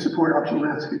prepared to support optional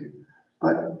masking,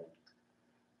 but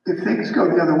if things go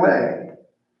the other way,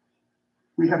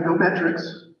 we have no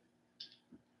metrics,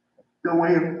 no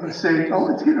way of saying,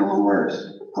 oh, it's getting a little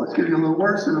worse. Oh, it's getting a little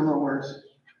worse and a little worse.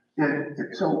 And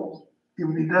so it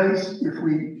would be nice if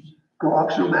we go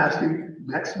optional masking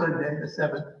next Monday, the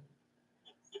 7th.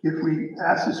 If we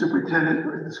ask the superintendent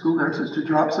or the school nurses to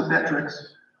drop some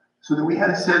metrics so that we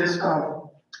had a sense of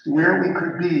where we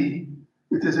could be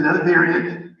if there's another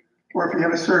variant, or if we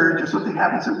have a surge or something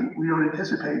happens that we don't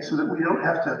anticipate, so that we don't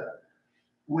have to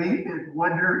wait and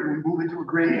wonder and we move into a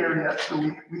gray area. So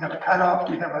we have a cutoff,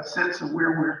 we have a sense of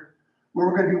where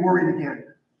we're going to be worried again.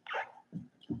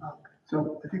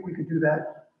 So I think we could do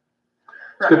that.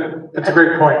 It's good. It's a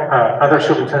great point. Other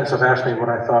superintendents have asked me what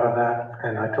I thought of that,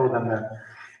 and I told them that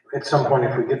at some point,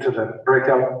 if we get to the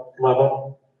breakout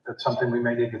level, that's something we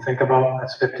may need to think about.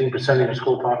 That's 15% of your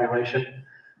school population.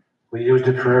 We used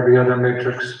it for every other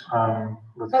matrix.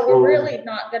 But we're really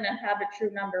not going to have a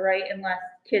true number, right? Unless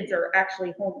kids are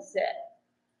actually homesick.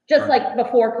 Just like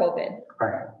before COVID.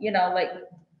 Right. Like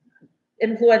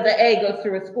influenza A goes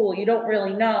through a school. You don't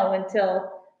really know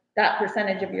until that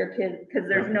percentage of your kids, because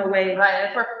there's no way. Right, and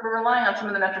if we're relying on some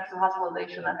of the metrics of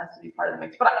hospitalization, that has to be part of the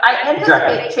mix. But I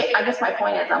anticipate, I guess my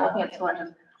point is, I'm looking at school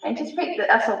nurses, I anticipate the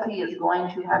SOP is going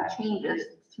to have changes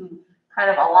to kind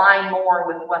of align more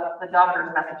with what the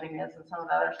governor's messaging is and some of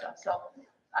the other stuff. So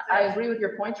I agree with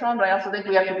your points, Ron, but I also think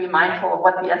we have to be mindful of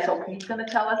what the SOP is going to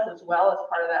tell us as well as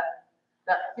part of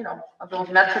that of those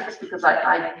metrics, because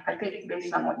I think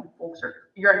based on what you folks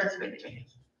you're anticipating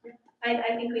changes.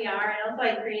 I think we are, and also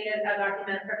I created a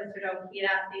document for Mr. Doak, he had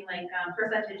asked me like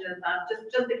percentages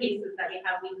of just the cases that we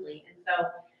have weekly, and so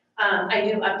I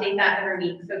do update that every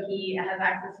week, so he has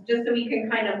access, just so we can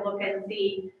kind of look and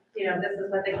see, this is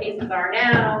what the cases are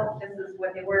now, this is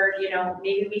what they were,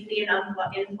 maybe we see an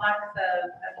influx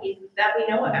of cases that we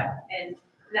know about, and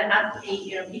that has to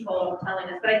be, people telling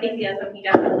us, but I think the SOP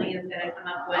definitely is gonna come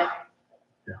up with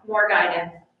more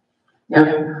guidance.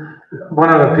 Yeah. One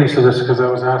other piece of this, because I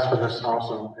was asked for this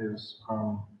also, is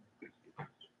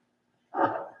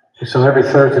so every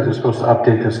Thursday they're supposed to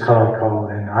update this color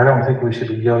code, and I don't think we should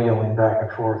be yo-yoing back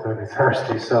and forth every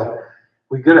Thursday. So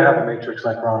we gotta have a matrix,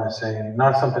 like Ron is saying,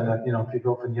 not something that, if you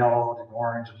go from yellow to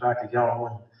orange and back to yellow.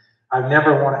 And I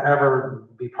never want to ever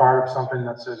be part of something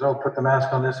that says, oh, put the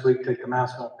mask on this week, take the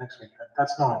mask off next week.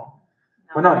 That's not,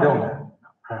 we're not doing that.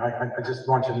 I just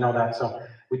want you to know that. So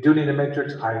we do need a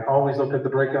matrix. I always look at the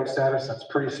breakout status. That's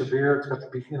pretty severe. It's got to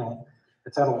be,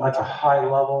 that's a high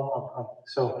level of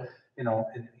so, and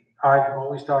I've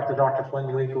always talked to Dr.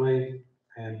 Flynn weekly,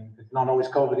 and it's not always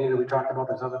COVID either. We talked about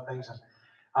those other things. And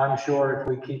I'm sure if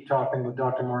we keep talking with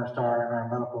Dr. Morningstar and our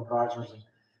medical advisors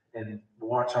and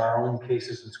watch our own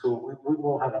cases in school, we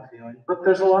will have a feeling. But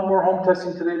there's a lot more home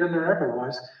testing today than there ever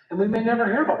was, and we may never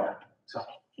hear about that. So.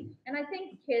 And I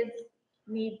think kids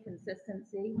need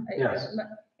consistency. Yes.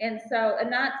 And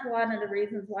that's one of the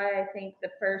reasons why I think the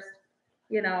first,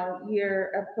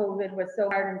 year of COVID was so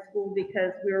hard in school,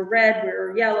 because we were red, we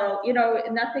were yellow,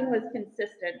 nothing was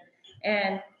consistent.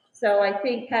 And so I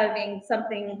think having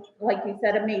something, like you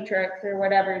said, a matrix or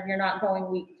whatever, and you're not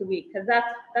going week to week, because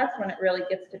that's when it really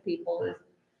gets to people, is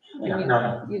when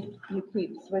you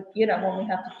keep when we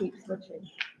have to keep switching.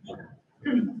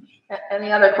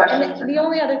 Any other questions? And the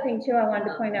only other thing too, I wanted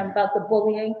to point out about the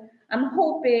bullying, I'm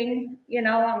hoping,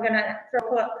 I'm gonna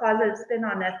throw a positive spin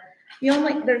on this.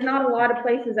 There's not a lot of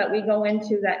places that we go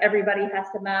into that everybody has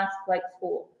to mask like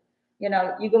school. You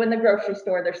go in the grocery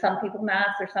store, there's some people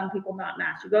masked, there's some people not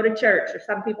masked. You go to church, there's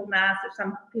some people masked, there's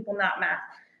some people not masked.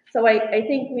 So I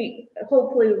think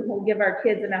hopefully we'll give our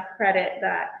kids enough credit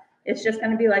that it's just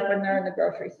gonna be like when they're in the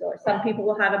grocery store. Some people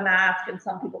will have a mask and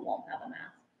some people won't have a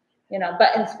mask.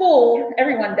 But in school,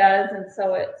 everyone does, and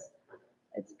so it's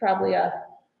probably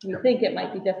we think it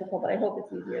might be difficult, but I hope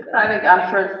it's easier than.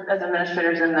 I'm sure as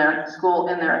administrators in their school,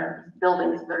 in their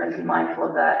buildings, they're gonna be mindful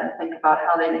of that and think about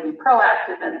how they can be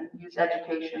proactive and use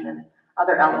education and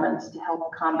other elements to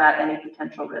help combat any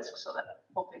potential risks so that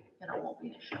hopefully, won't be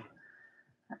an issue.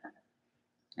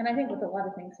 And I think with a lot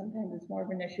of things, sometimes it's more of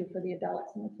an issue for the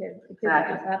adults and the kids. The kids are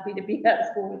just happy to be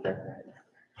at school with their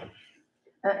friends.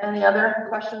 Any other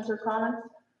questions or comments?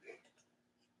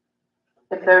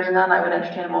 If there's none, I would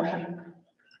entertain a motion.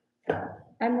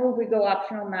 I move we go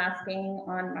optional masking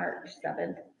on March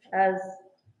 7th, as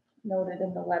noted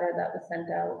in the letter that was sent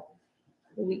out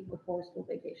the week before school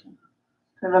vacation.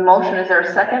 We have a motion. Is there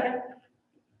a second?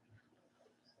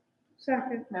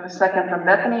 Second. We have a second from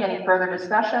Bethany. Any further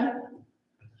discussion?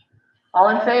 All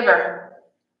in favor?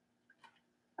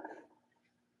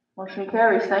 Motion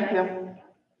carries. Thank you.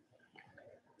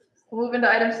 We'll move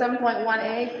into item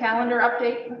 7.1A, calendar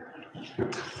update.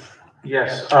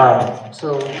 Yes, so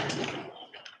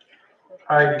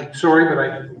I'm sorry, but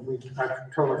I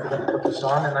totally forgot to put this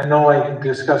on, and I know I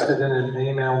discussed it in an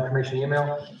information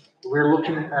email. We're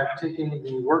looking at taking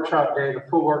the workshop day, the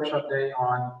full workshop day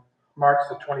on March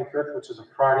the 25th, which is a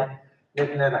Friday,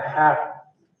 making it a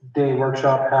half-day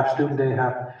workshop, half student day,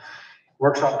 half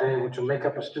workshop day, which will make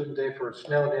up a student day for a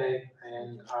snow day,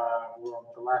 and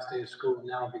the last day of school will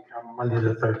now become Monday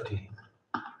the 13th.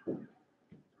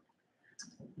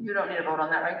 You don't need a vote on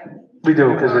that, right? We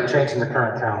do, because we're changing the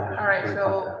current calendar. All right,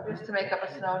 so just to make up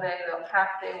a snow day, the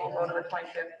half day will go to the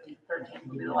 25th, and 13th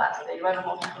will be the last day. Do I have a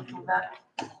motion to approve that?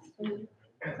 Is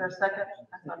there a second?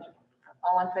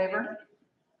 All in favor?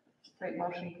 Great,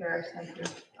 motion carries. Thank you.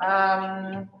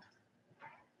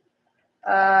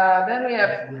 Then we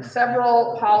have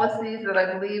several policies that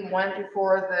I believe went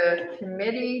before the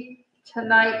committee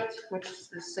tonight, which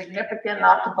is significant,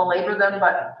 not to belabor them,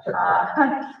 but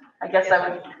I guess I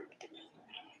would.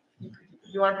 Do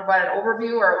you want to provide an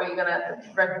overview, or are we going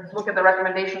to look at the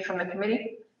recommendations from the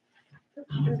committee?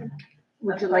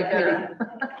 Would you like me to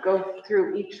go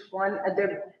through each one?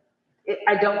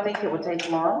 I don't think it will take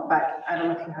long, but I don't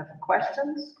know if you have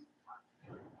questions.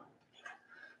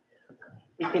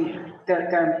 There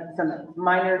are some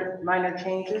minor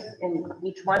changes in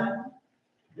each one.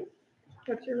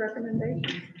 What's your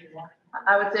recommendation?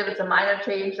 I would say if it's a minor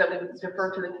change, that we would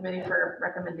defer to the committee for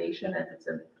recommendation. If it's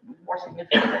a more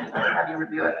significant, then we would have you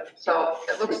review it. So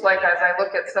it looks like, as I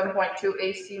look at 7.2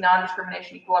 AC,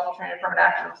 non-discrimination, equal opportunity affirmative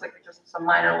action, it looks like just some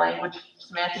minor language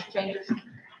semantic changes.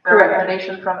 The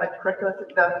recommendation from the curriculum,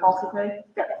 the policy committee.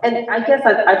 Yeah, and I guess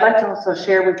I'd like to also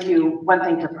share with you one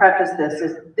thing to preface this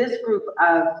is this group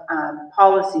of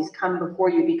policies come before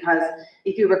you because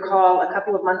if you recall, a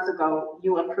couple of months ago,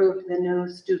 you approved the new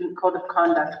student code of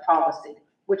conduct policy,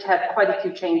 which had quite a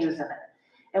few changes in it.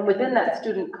 And within that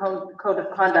student code of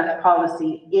conduct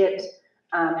policy, it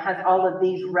has all of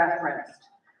these referenced,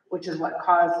 which is what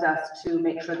caused us to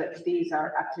make sure that these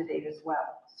are up to date as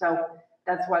well. So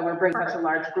that's why we're bringing such a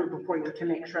large group before you to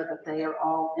make sure that they are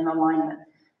all in alignment.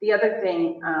 The other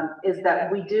thing is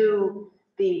that we do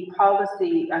the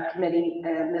policy committee,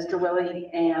 Mr. Willie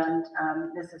and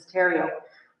Mrs. Terrio,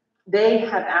 they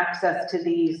have access to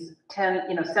these 7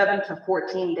 to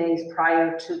 14 days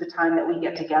prior to the time that we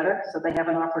get together. So they have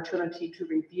an opportunity to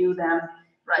review them.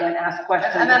 Right. And ask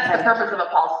questions. And that's the purpose of a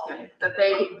policy committee, that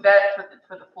they vet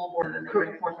for the full board and then they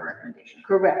bring forth a recommendation.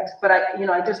 Correct. But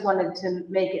I just wanted to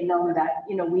make it known that,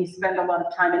 we spend a lot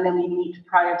of time and then we meet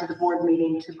prior to the board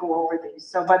meeting to go over these.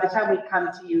 So by the time we come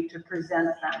to you to present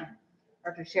them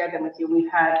or to share them with you,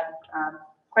 we've had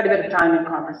quite a bit of time in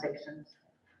conversations.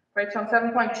 Right, so on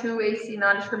 7.2 AC,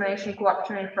 non-discrimination, equal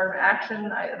opportunity affirmative action,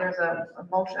 there's a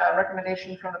motion, a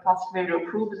recommendation from the policy committee to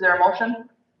approve. Is there a motion?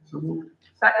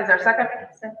 Is there a second?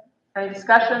 Any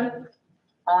discussion?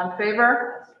 All in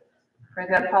favor? Great,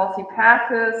 that policy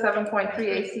passes. 7.3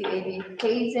 AC, AD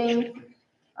hazing.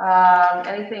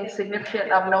 Anything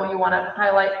significant of note you want to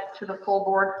highlight to the full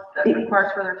board that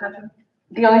requires further attention?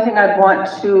 The only thing I'd want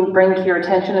to bring to your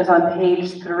attention is on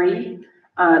page 3,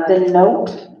 the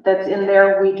note that's in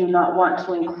there. We do not want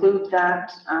to include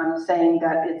that, saying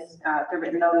that it's the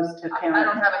written notice to parents. I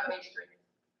don't have a page 3.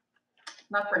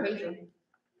 Not for hazing.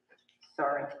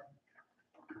 Sorry.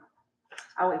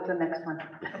 I'll wait for the next one.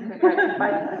 Okay, great.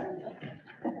 Bye.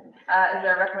 Is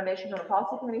there a recommendation from the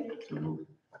policy committee?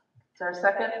 Is there a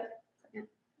second?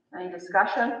 Any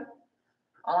discussion?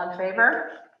 All in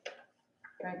favor?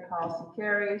 Great, policy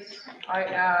carries.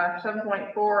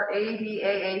 7.4,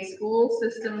 ADAA school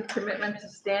system commitment to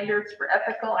standards for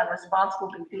ethical and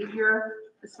responsible behavior.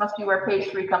 This must be where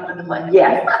page 3 comes into play.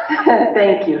 Yes,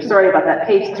 thank you. Sorry about that.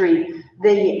 Page 3,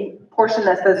 the portion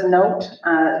that says note,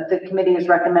 the committee is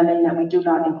recommending that we do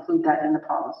not include that in the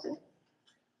policy.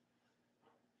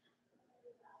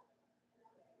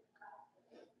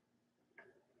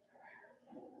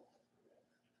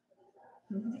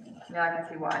 Yeah, I can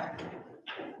see why.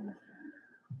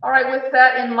 All right, with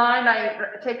that in mind, I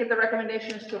take it the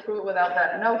recommendation is to approve it without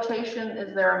that notation.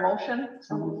 Is there a motion?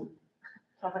 Sounds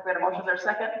like we had a motion. Is there a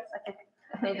second? Second.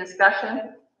 Any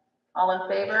discussion? All in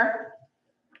favor?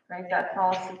 Great, that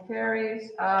policy carries.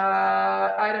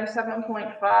 Item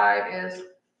 7.5 is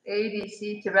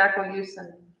ADC, tobacco use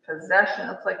and possession.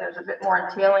 Looks like there's a bit more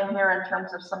entailing here in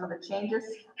terms of some of the changes.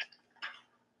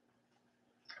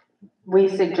 We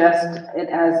suggest it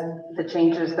as the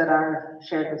changes that are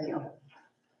shared with you.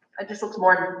 It just looks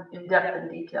more in depth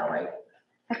and detail, right?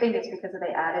 I think it's because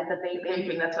they added the vaping.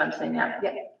 Vaping, that's what I'm saying, yeah.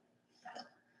 Yeah.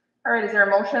 All right, is there a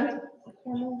motion?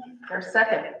 There's a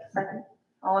second. Second.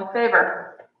 All in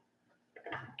favor?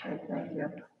 Okay, thank you.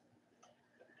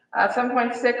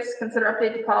 7.6, consider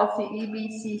update to policy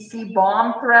EBCC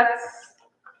bomb threats.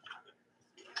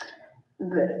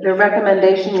 The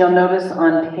recommendation you'll notice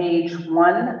on page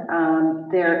 1,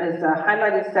 there is a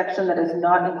highlighted section that is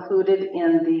not included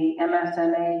in the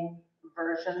MSNA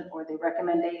version or the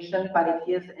recommendation, but it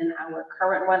is in our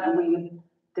current one, and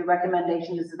the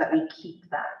recommendation is that we keep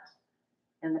that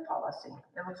in the policy.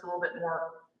 It looks a little bit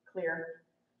more clear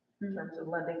in terms of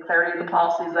lending clarity to the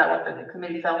policy. Is that what the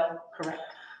committee felt? Correct.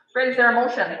 Great, is there a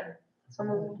motion? So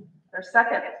moved. There's a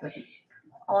second.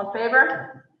 All in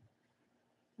favor?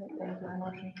 Okay, thank you,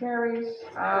 motion carries.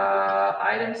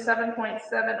 Item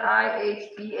 7.7,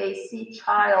 IHBAC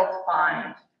child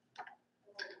find.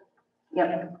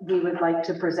 Yep, we would like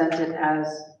to present it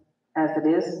as it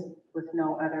is with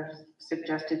no other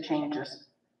suggested changes.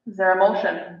 Is there a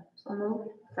motion? So moved.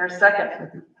 Is there a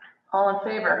second? All in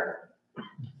favor?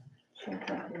 Okay,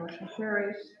 thank you, motion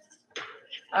carries.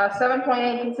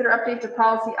 7.8, consider update to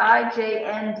policy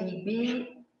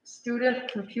IJNDB, student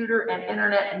computer and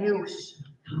internet use.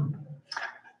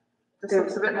 This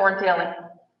looks a bit more entailing.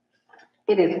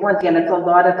 It is, once again, it's a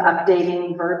lot of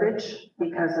updating verbiage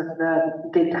because of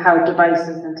how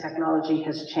devices and technology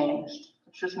has changed.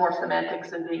 It's just more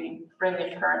semantics and bringing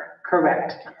it current.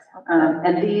 Correct.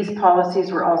 And these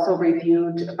policies were also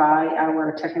reviewed by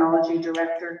our technology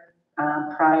director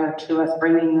prior to us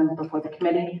bringing them before the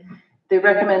committee. The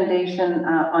recommendation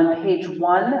on page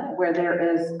 1, where there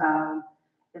is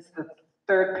the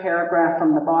third paragraph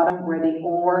from the bottom, where the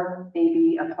or may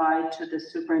be applied to the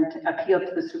appeal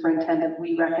to the superintendent,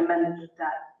 we recommended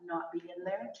that not be in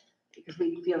there because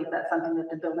we feel that that's something that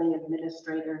the building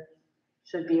administrator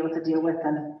should be able to deal with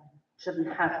and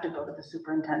shouldn't have to go to the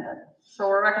superintendent. So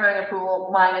we're recommending approval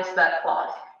minus that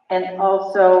clause. And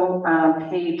also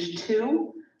page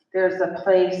 2, there's a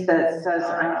place that says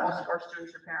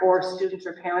or students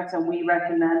or parents, and we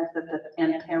recommend that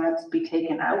and parents be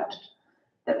taken out,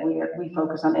 that we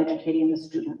focus on educating the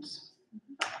students.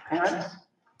 Parents,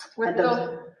 with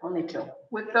those only 2.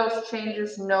 With those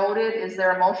changes noted, is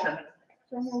there a motion?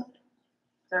 Is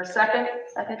there a second?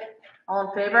 Second. All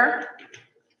in favor?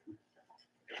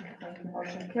 Thank you,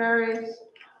 motion carries.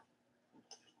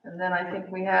 And then I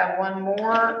think we have one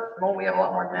more. Oh, we have a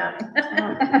lot more than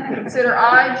that. Consider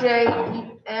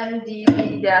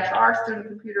IJNDB-R, student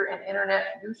computer and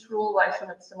internet use rule. I assume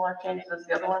it's similar changes as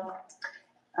the other one.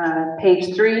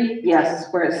 Page 3, yes,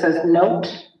 where it says note,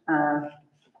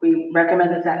 we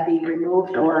recommended that be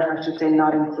removed, or I should say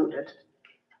not included.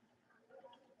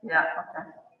 Yeah, okay.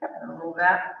 Remove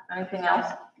that. Anything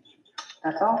else?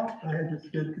 That's all. I had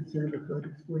just been concerned about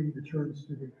explaining the terms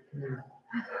to the committee.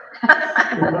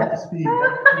 About the speed, I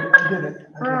did it.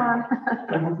 I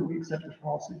move that we accept the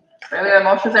policy. Right, we have a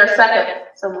motion. Is there a second?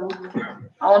 So moved.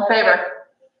 All in favor?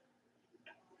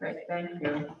 Great, thank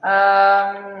you.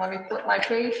 Let me flip my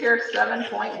page here.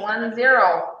 7.10,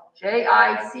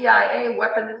 JICIA,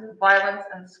 weapons, violence,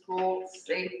 and school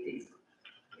safety.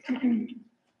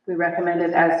 We recommend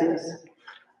it as is.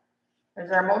 Is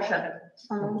there a motion? Is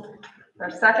there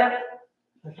a second?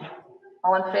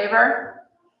 All in favor?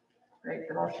 Great,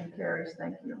 the motion carries,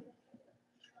 thank you.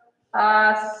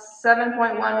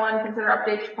 7.11, consider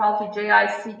update to policy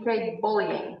JICK,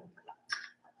 bullying.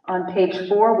 On page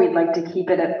 4, we'd like to keep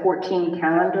it at 14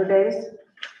 calendar days.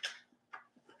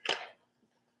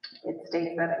 It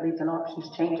states that it leaves an option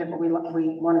to change it, but we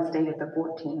want to stay with the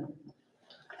 14.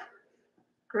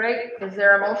 Great, is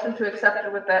there a motion to accept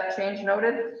it with that change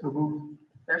noted? So moved.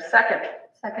 There's second.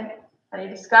 Second. Any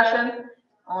discussion?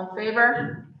 All in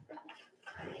favor?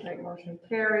 Great, motion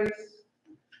carries.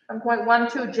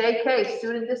 7.12, JK,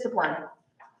 student discipline.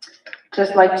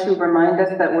 Just like to remind us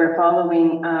that we're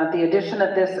following the addition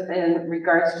of this in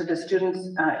regards to the students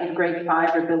in grade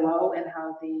 5 or below and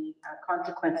how the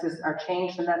consequences are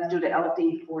changed, and that's due to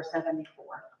LD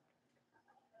 474.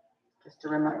 Just a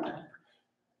reminder.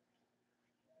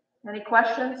 Any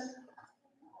questions? Is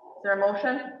there a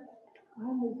motion?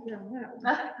 I'll move here on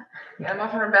that. Yeah, a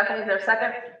motion from Bethany, is there a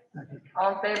second?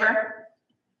 All in favor?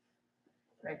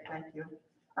 Great, thank you.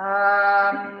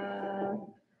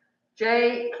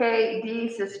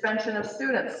 JKD, suspension of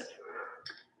students.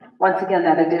 Once again,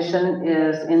 that addition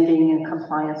is in being in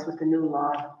compliance with the new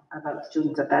law about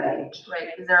students at that age. Great,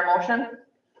 is there a motion?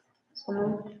 So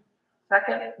moved.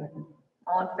 Second?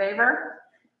 All in favor?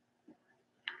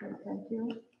 Great, thank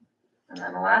you. And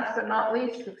then last but not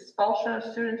least, expulsion of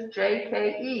students,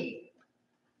 JKE.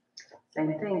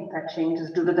 Same thing, that change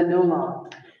is due to the new law.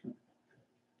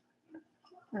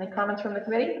 Any comments from the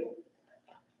committee?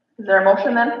 Is there a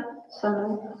motion then? So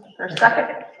moved. There's a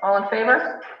second? All in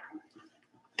favor?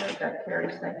 Great, that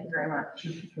carries, thank you very much.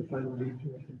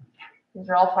 These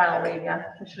are all final read, yeah.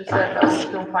 I should have said that, let's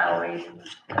do them final read.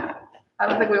 I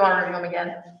don't think we want to review them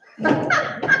again.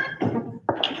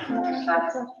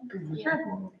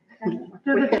 Sure.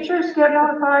 Do the teachers get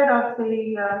notified of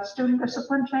the student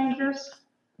discipline changes?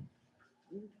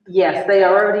 Yes, they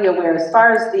are already aware. As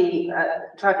far as the,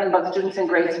 talking about students in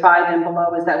grades 5 and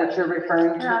below, is that what you're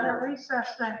referring to? Yeah, the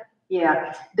recess thing.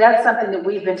 Yeah, that's something that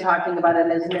we've been talking about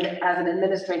as an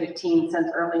administrative team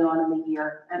since early on in the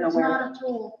year and It's aware not a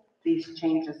tool. these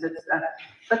changes. It's,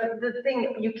 but the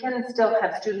thing, you can still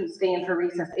have students stay in for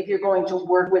recess if you're going to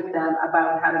work with them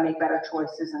about how to make better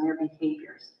choices in their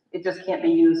behaviors. It just can't be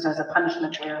used as a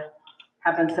punishment where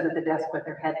have them sit at the desk with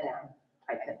their head down,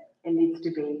 I think. It needs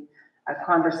to be a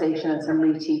conversation and some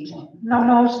reteaching. No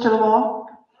nose to the wall?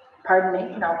 Pardon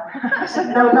me? No. I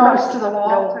said no nose to the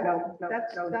wall. No.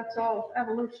 That's all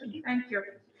evolution. Thank you.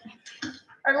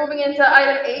 All right, moving into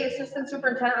item A, assistant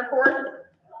superintendent report.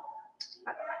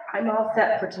 I'm all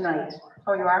set for tonight.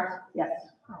 Oh, you are? Yes.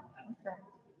 Oh, okay.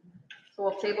 So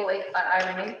we'll table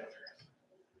item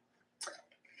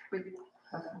 8.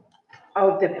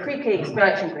 Oh, the pre-K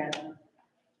expansion grant.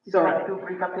 Sorry. Do a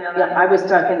brief update on Yeah, that. I was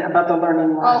talking about the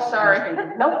learning loss. Oh, sorry.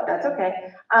 Nope, that's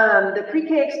okay. The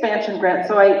pre-K expansion grant,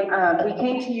 so we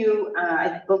came to you,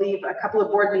 I believe, a couple of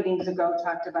board meetings ago,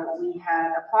 talked about we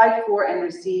had applied for and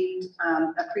received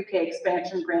a pre-K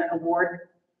expansion grant award.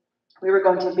 We were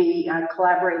going to be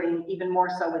collaborating even more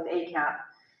so with ACAP.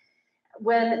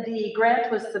 When the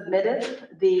grant was submitted,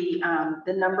 the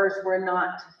numbers were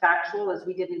not factual, as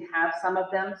we didn't have some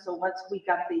of them. So once we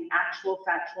got the actual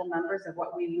factual numbers of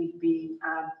what we would be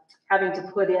having to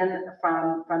put in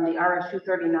from the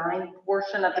RSU39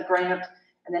 portion of the grant,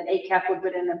 and then ACAP would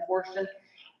put in a portion,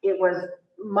 it was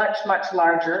much, much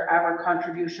larger, our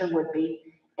contribution would be.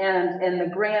 And the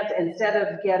grant, instead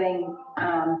of getting,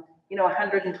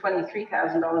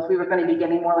 $123,000, we were going to be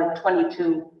getting more like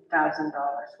 $22,000,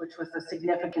 which was a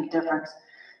significant difference.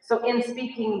 So in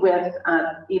speaking with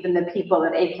even the people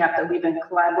at ACAP that we've been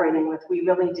collaborating with, we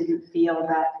really didn't feel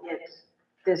that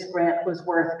this grant was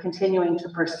worth continuing to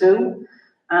pursue,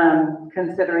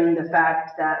 considering the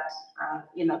fact that,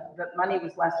 the money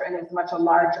was lesser and it was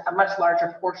a much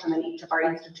larger portion than each of our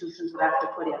institutions would have to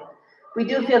put in. We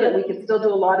do feel that we could still do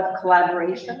a lot of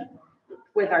collaboration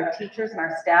with our teachers and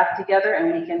our staff together,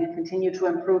 and we can continue to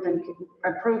improve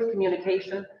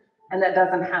communication, and that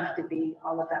doesn't have to be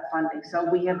all of that funding. So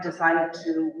we have decided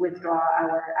to withdraw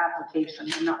our application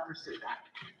and not pursue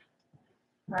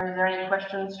that. Are there any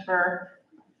questions for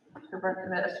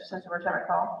Assistant Superintendent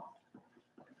Call?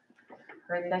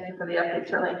 Great, thank you for the update.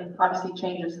 Certainly, obviously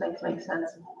changes things make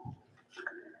sense.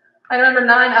 Item number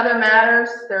 9, other matters.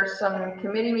 There's some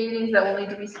committee meetings that will need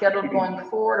to be scheduled going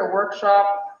forward, a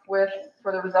workshop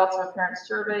for the results of a parent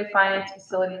survey, finance,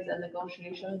 facilities, and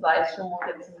negotiations. I assume we'll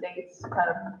get some dates kind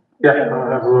of. Yeah,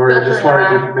 Lori, I just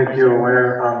wanted to make you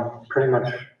aware, I'm pretty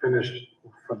much finished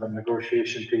for the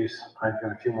negotiation piece. I've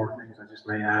got a few more things I just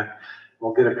may add.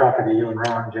 We'll get a copy to you and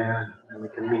Ron, Jan, and we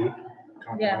can meet.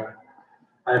 Talk about it.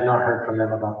 I have not heard from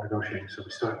them about negotiating, so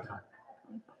we still have time.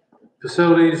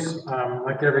 Facilities,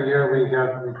 like every year, we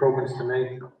got improvements to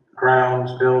make,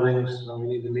 grounds, buildings, so we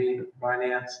need to meet,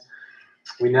 finance.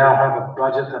 We now have a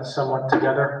budget that's somewhat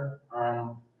together.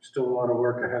 Still a lot of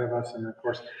work ahead of us, and of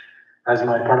course, as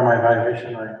part of my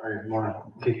evaluation, I want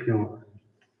to keep you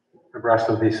abreast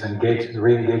of these,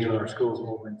 re-engage with our schools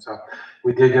movement. So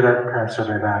we did get our parent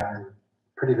survey back, and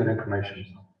pretty good information.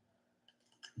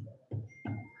 So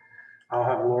I'll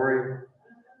have Lori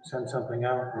send something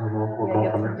out and we'll Yeah, go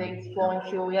get from some there. dates flowing,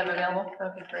 see what we have available,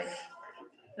 that would be great. Do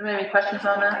you have any questions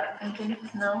on that? Anything?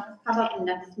 No? How about the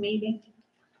next meeting?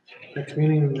 Next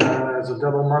meeting, is a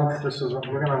double month. We're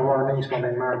gonna have a lot of meetings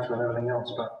Monday, March and everything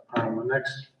else, but, the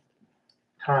next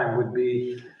time would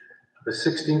be the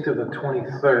 16th or the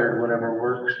 23rd, whatever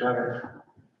works better.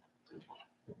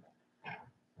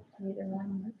 Either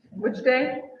one. Which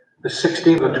day? The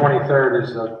 16th or 23rd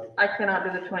is the, I cannot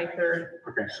do the 23rd.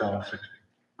 okay, so 16th.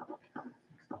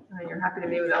 You're happy to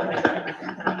meet without me. Then.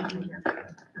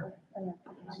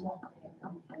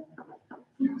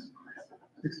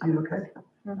 16, okay?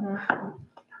 Mhm.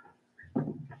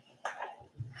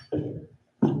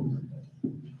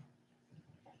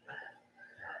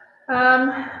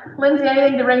 Lindsay,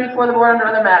 anything to bring before the board under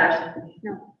other matters?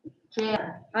 No.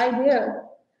 Jan? I do.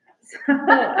 So,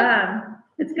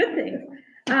 it's good things.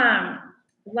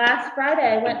 Last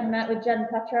Friday, I went and met with Jen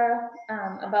Petra,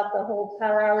 about the whole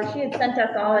power hour. She had sent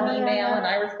us all an email and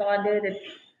I responded and,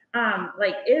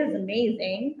 like, it is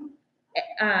amazing.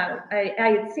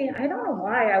 I had seen, I don't know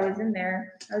why I was in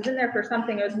there. I was in there for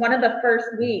something. It was one of the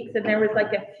first weeks and there was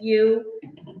like a few,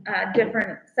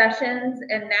 different sessions.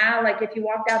 And now, like, if you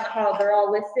walk down the hall, they're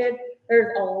all listed.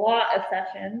 There's a lot of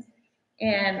sessions.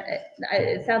 And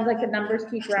it sounds like the numbers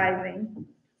keep rising.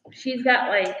 She's got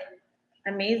like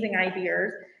amazing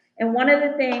ideas. And one of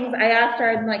the things I asked her,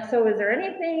 I'm like, so is there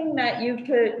anything that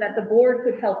the board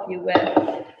could help you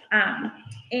with?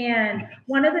 And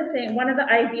one of the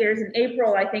ideas, and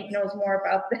April, I think, knows more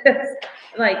about this,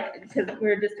 like, because we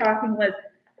were just talking, was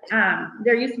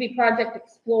there used to be Project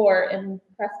Explore in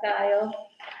Presque Isle.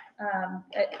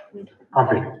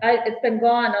 It's been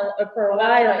gone for a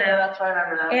while now. That's why I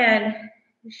remember that. And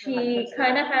she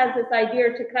kind of has this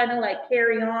idea to kind of like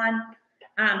carry on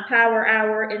power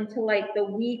hour into like the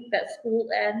week that school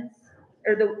ends,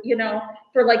 or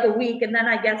for like a week. And then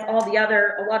I guess a lot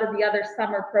of the other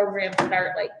summer programs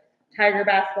start, like Tiger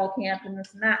basketball camp and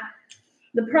this and that.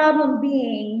 The problem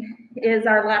being is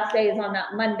our last day is on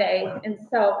that Monday. And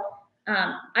so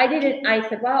I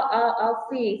said, well, I'll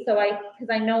see. So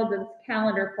because I know the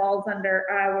calendar falls under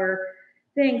our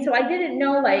thing. So I didn't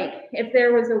know, like, if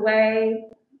there was a way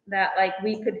that, like,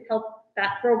 we could help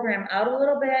that program out a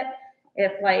little bit.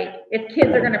 If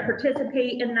kids are going to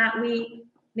participate in that week,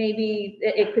 maybe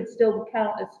it could still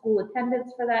count as school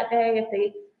attendance for that day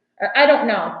I don't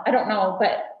know,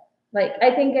 but like,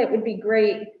 I think it would be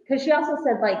great. Cause she also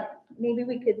said, like, maybe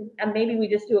we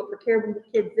just do it for Caribou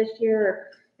kids this year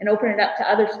and open it up to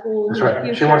other schools in the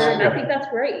future. And I think that's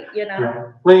great,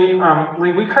 Yeah. Lee,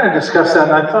 we kind of discussed that,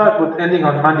 and I thought with ending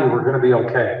on Monday, we're gonna be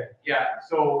okay. Yeah,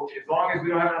 so as long as we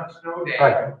don't have another snow day,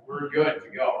 Right. we're good to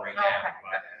go right now.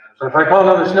 So if I call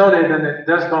another snow day, then it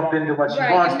does bump into what she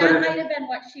Right, wants, and but that might have been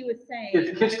what she was saying.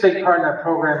 if kids take part in that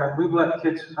program, and we've let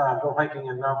kids, go hiking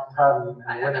in Mount Todd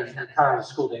and when it's kind of a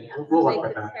school day, we'll They work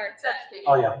with could that. start that.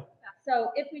 Oh, yeah.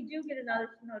 So if we do get another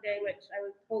snow day, which I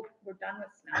would hope we're done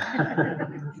with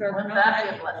snow. Sure, we're Wouldn't not.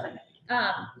 that be a blessing?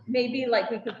 Maybe like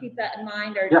we could keep that in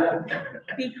mind, or Yeah.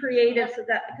 be creative so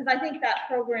that, because I think that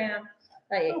program,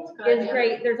 like, That's a good is idea.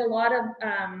 great. There's a lot of,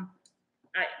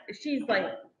 she's like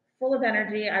full of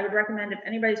energy. I would recommend, if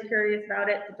anybody's curious about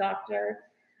it, to talk to her.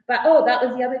 But, that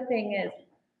was the other thing is,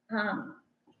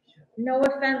 no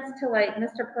offense to like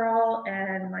Mr. Pearl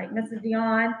and like Mrs.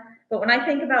 Dion, but when I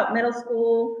think about middle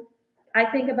school, I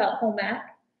think about home ec.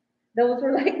 Those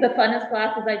were like the funnest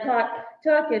classes I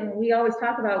took, and we always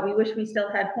talk about, we wish we still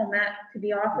had home ec to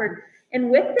be offered. And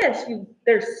with this,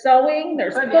 there's sewing,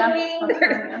 there's Good, cooking,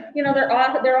 yeah.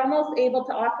 they're almost able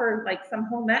to offer like some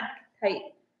home ec type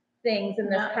things in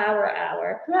this power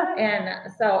hour. Yeah.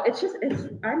 And so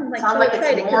I'm like Sounds so like it's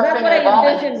excited, because that's morphing what and I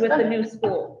evolving. envisioned with the new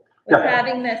school, was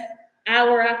having this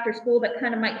hour after school that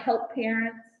kind of might help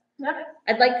parents. Yep.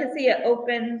 I'd like to see it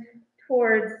open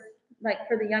towards, like,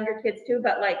 for the younger kids too,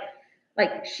 but like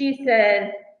she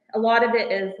said, a lot of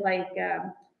it is like,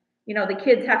 the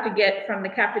kids have to get from the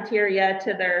cafeteria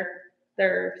to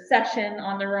their session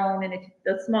on their own, and if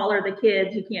the smaller the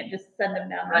kids, you can't just send them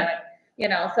down there.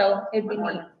 Right. So it'd be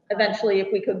neat eventually if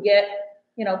we could get,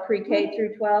 pre-K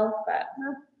through 12, but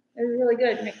it was really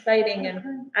good and exciting,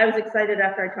 and I was excited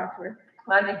after I talked to her.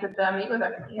 Glad you could meet with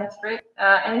her. That's great.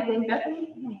 Anything,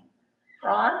 Bethany?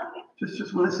 Ron?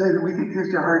 Just want to say that we think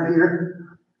things are hard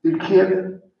here in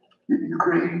Kiev,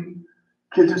 Ukraine.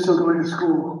 Kids are still going to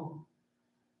school.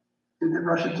 And the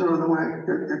Russians are on the way.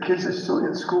 Their kids are still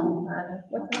in school.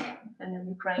 What's that? And in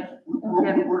Ukraine.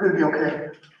 We're gonna be okay.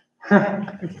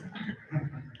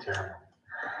 Terrible.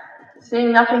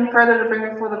 Seeing nothing further to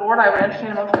bring before the board, I would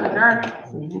entertain a motion to adjourn.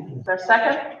 Is there a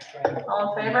second?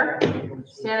 All in favor?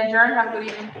 Stand adjourned, have a good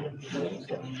evening.